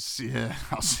 Jeez, yeah,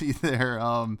 I'll see you there.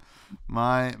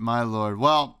 My lord.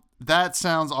 Well, that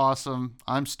sounds awesome.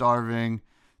 I'm starving.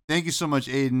 Thank you so much,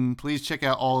 Aidan. Please check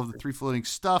out all of the Three Floating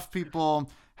stuff,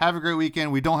 people. Have a great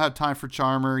weekend. We don't have time for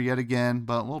Charmer yet again,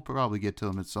 but we'll probably get to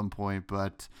him at some point.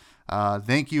 But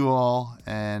thank you all,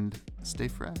 and stay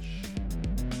fresh.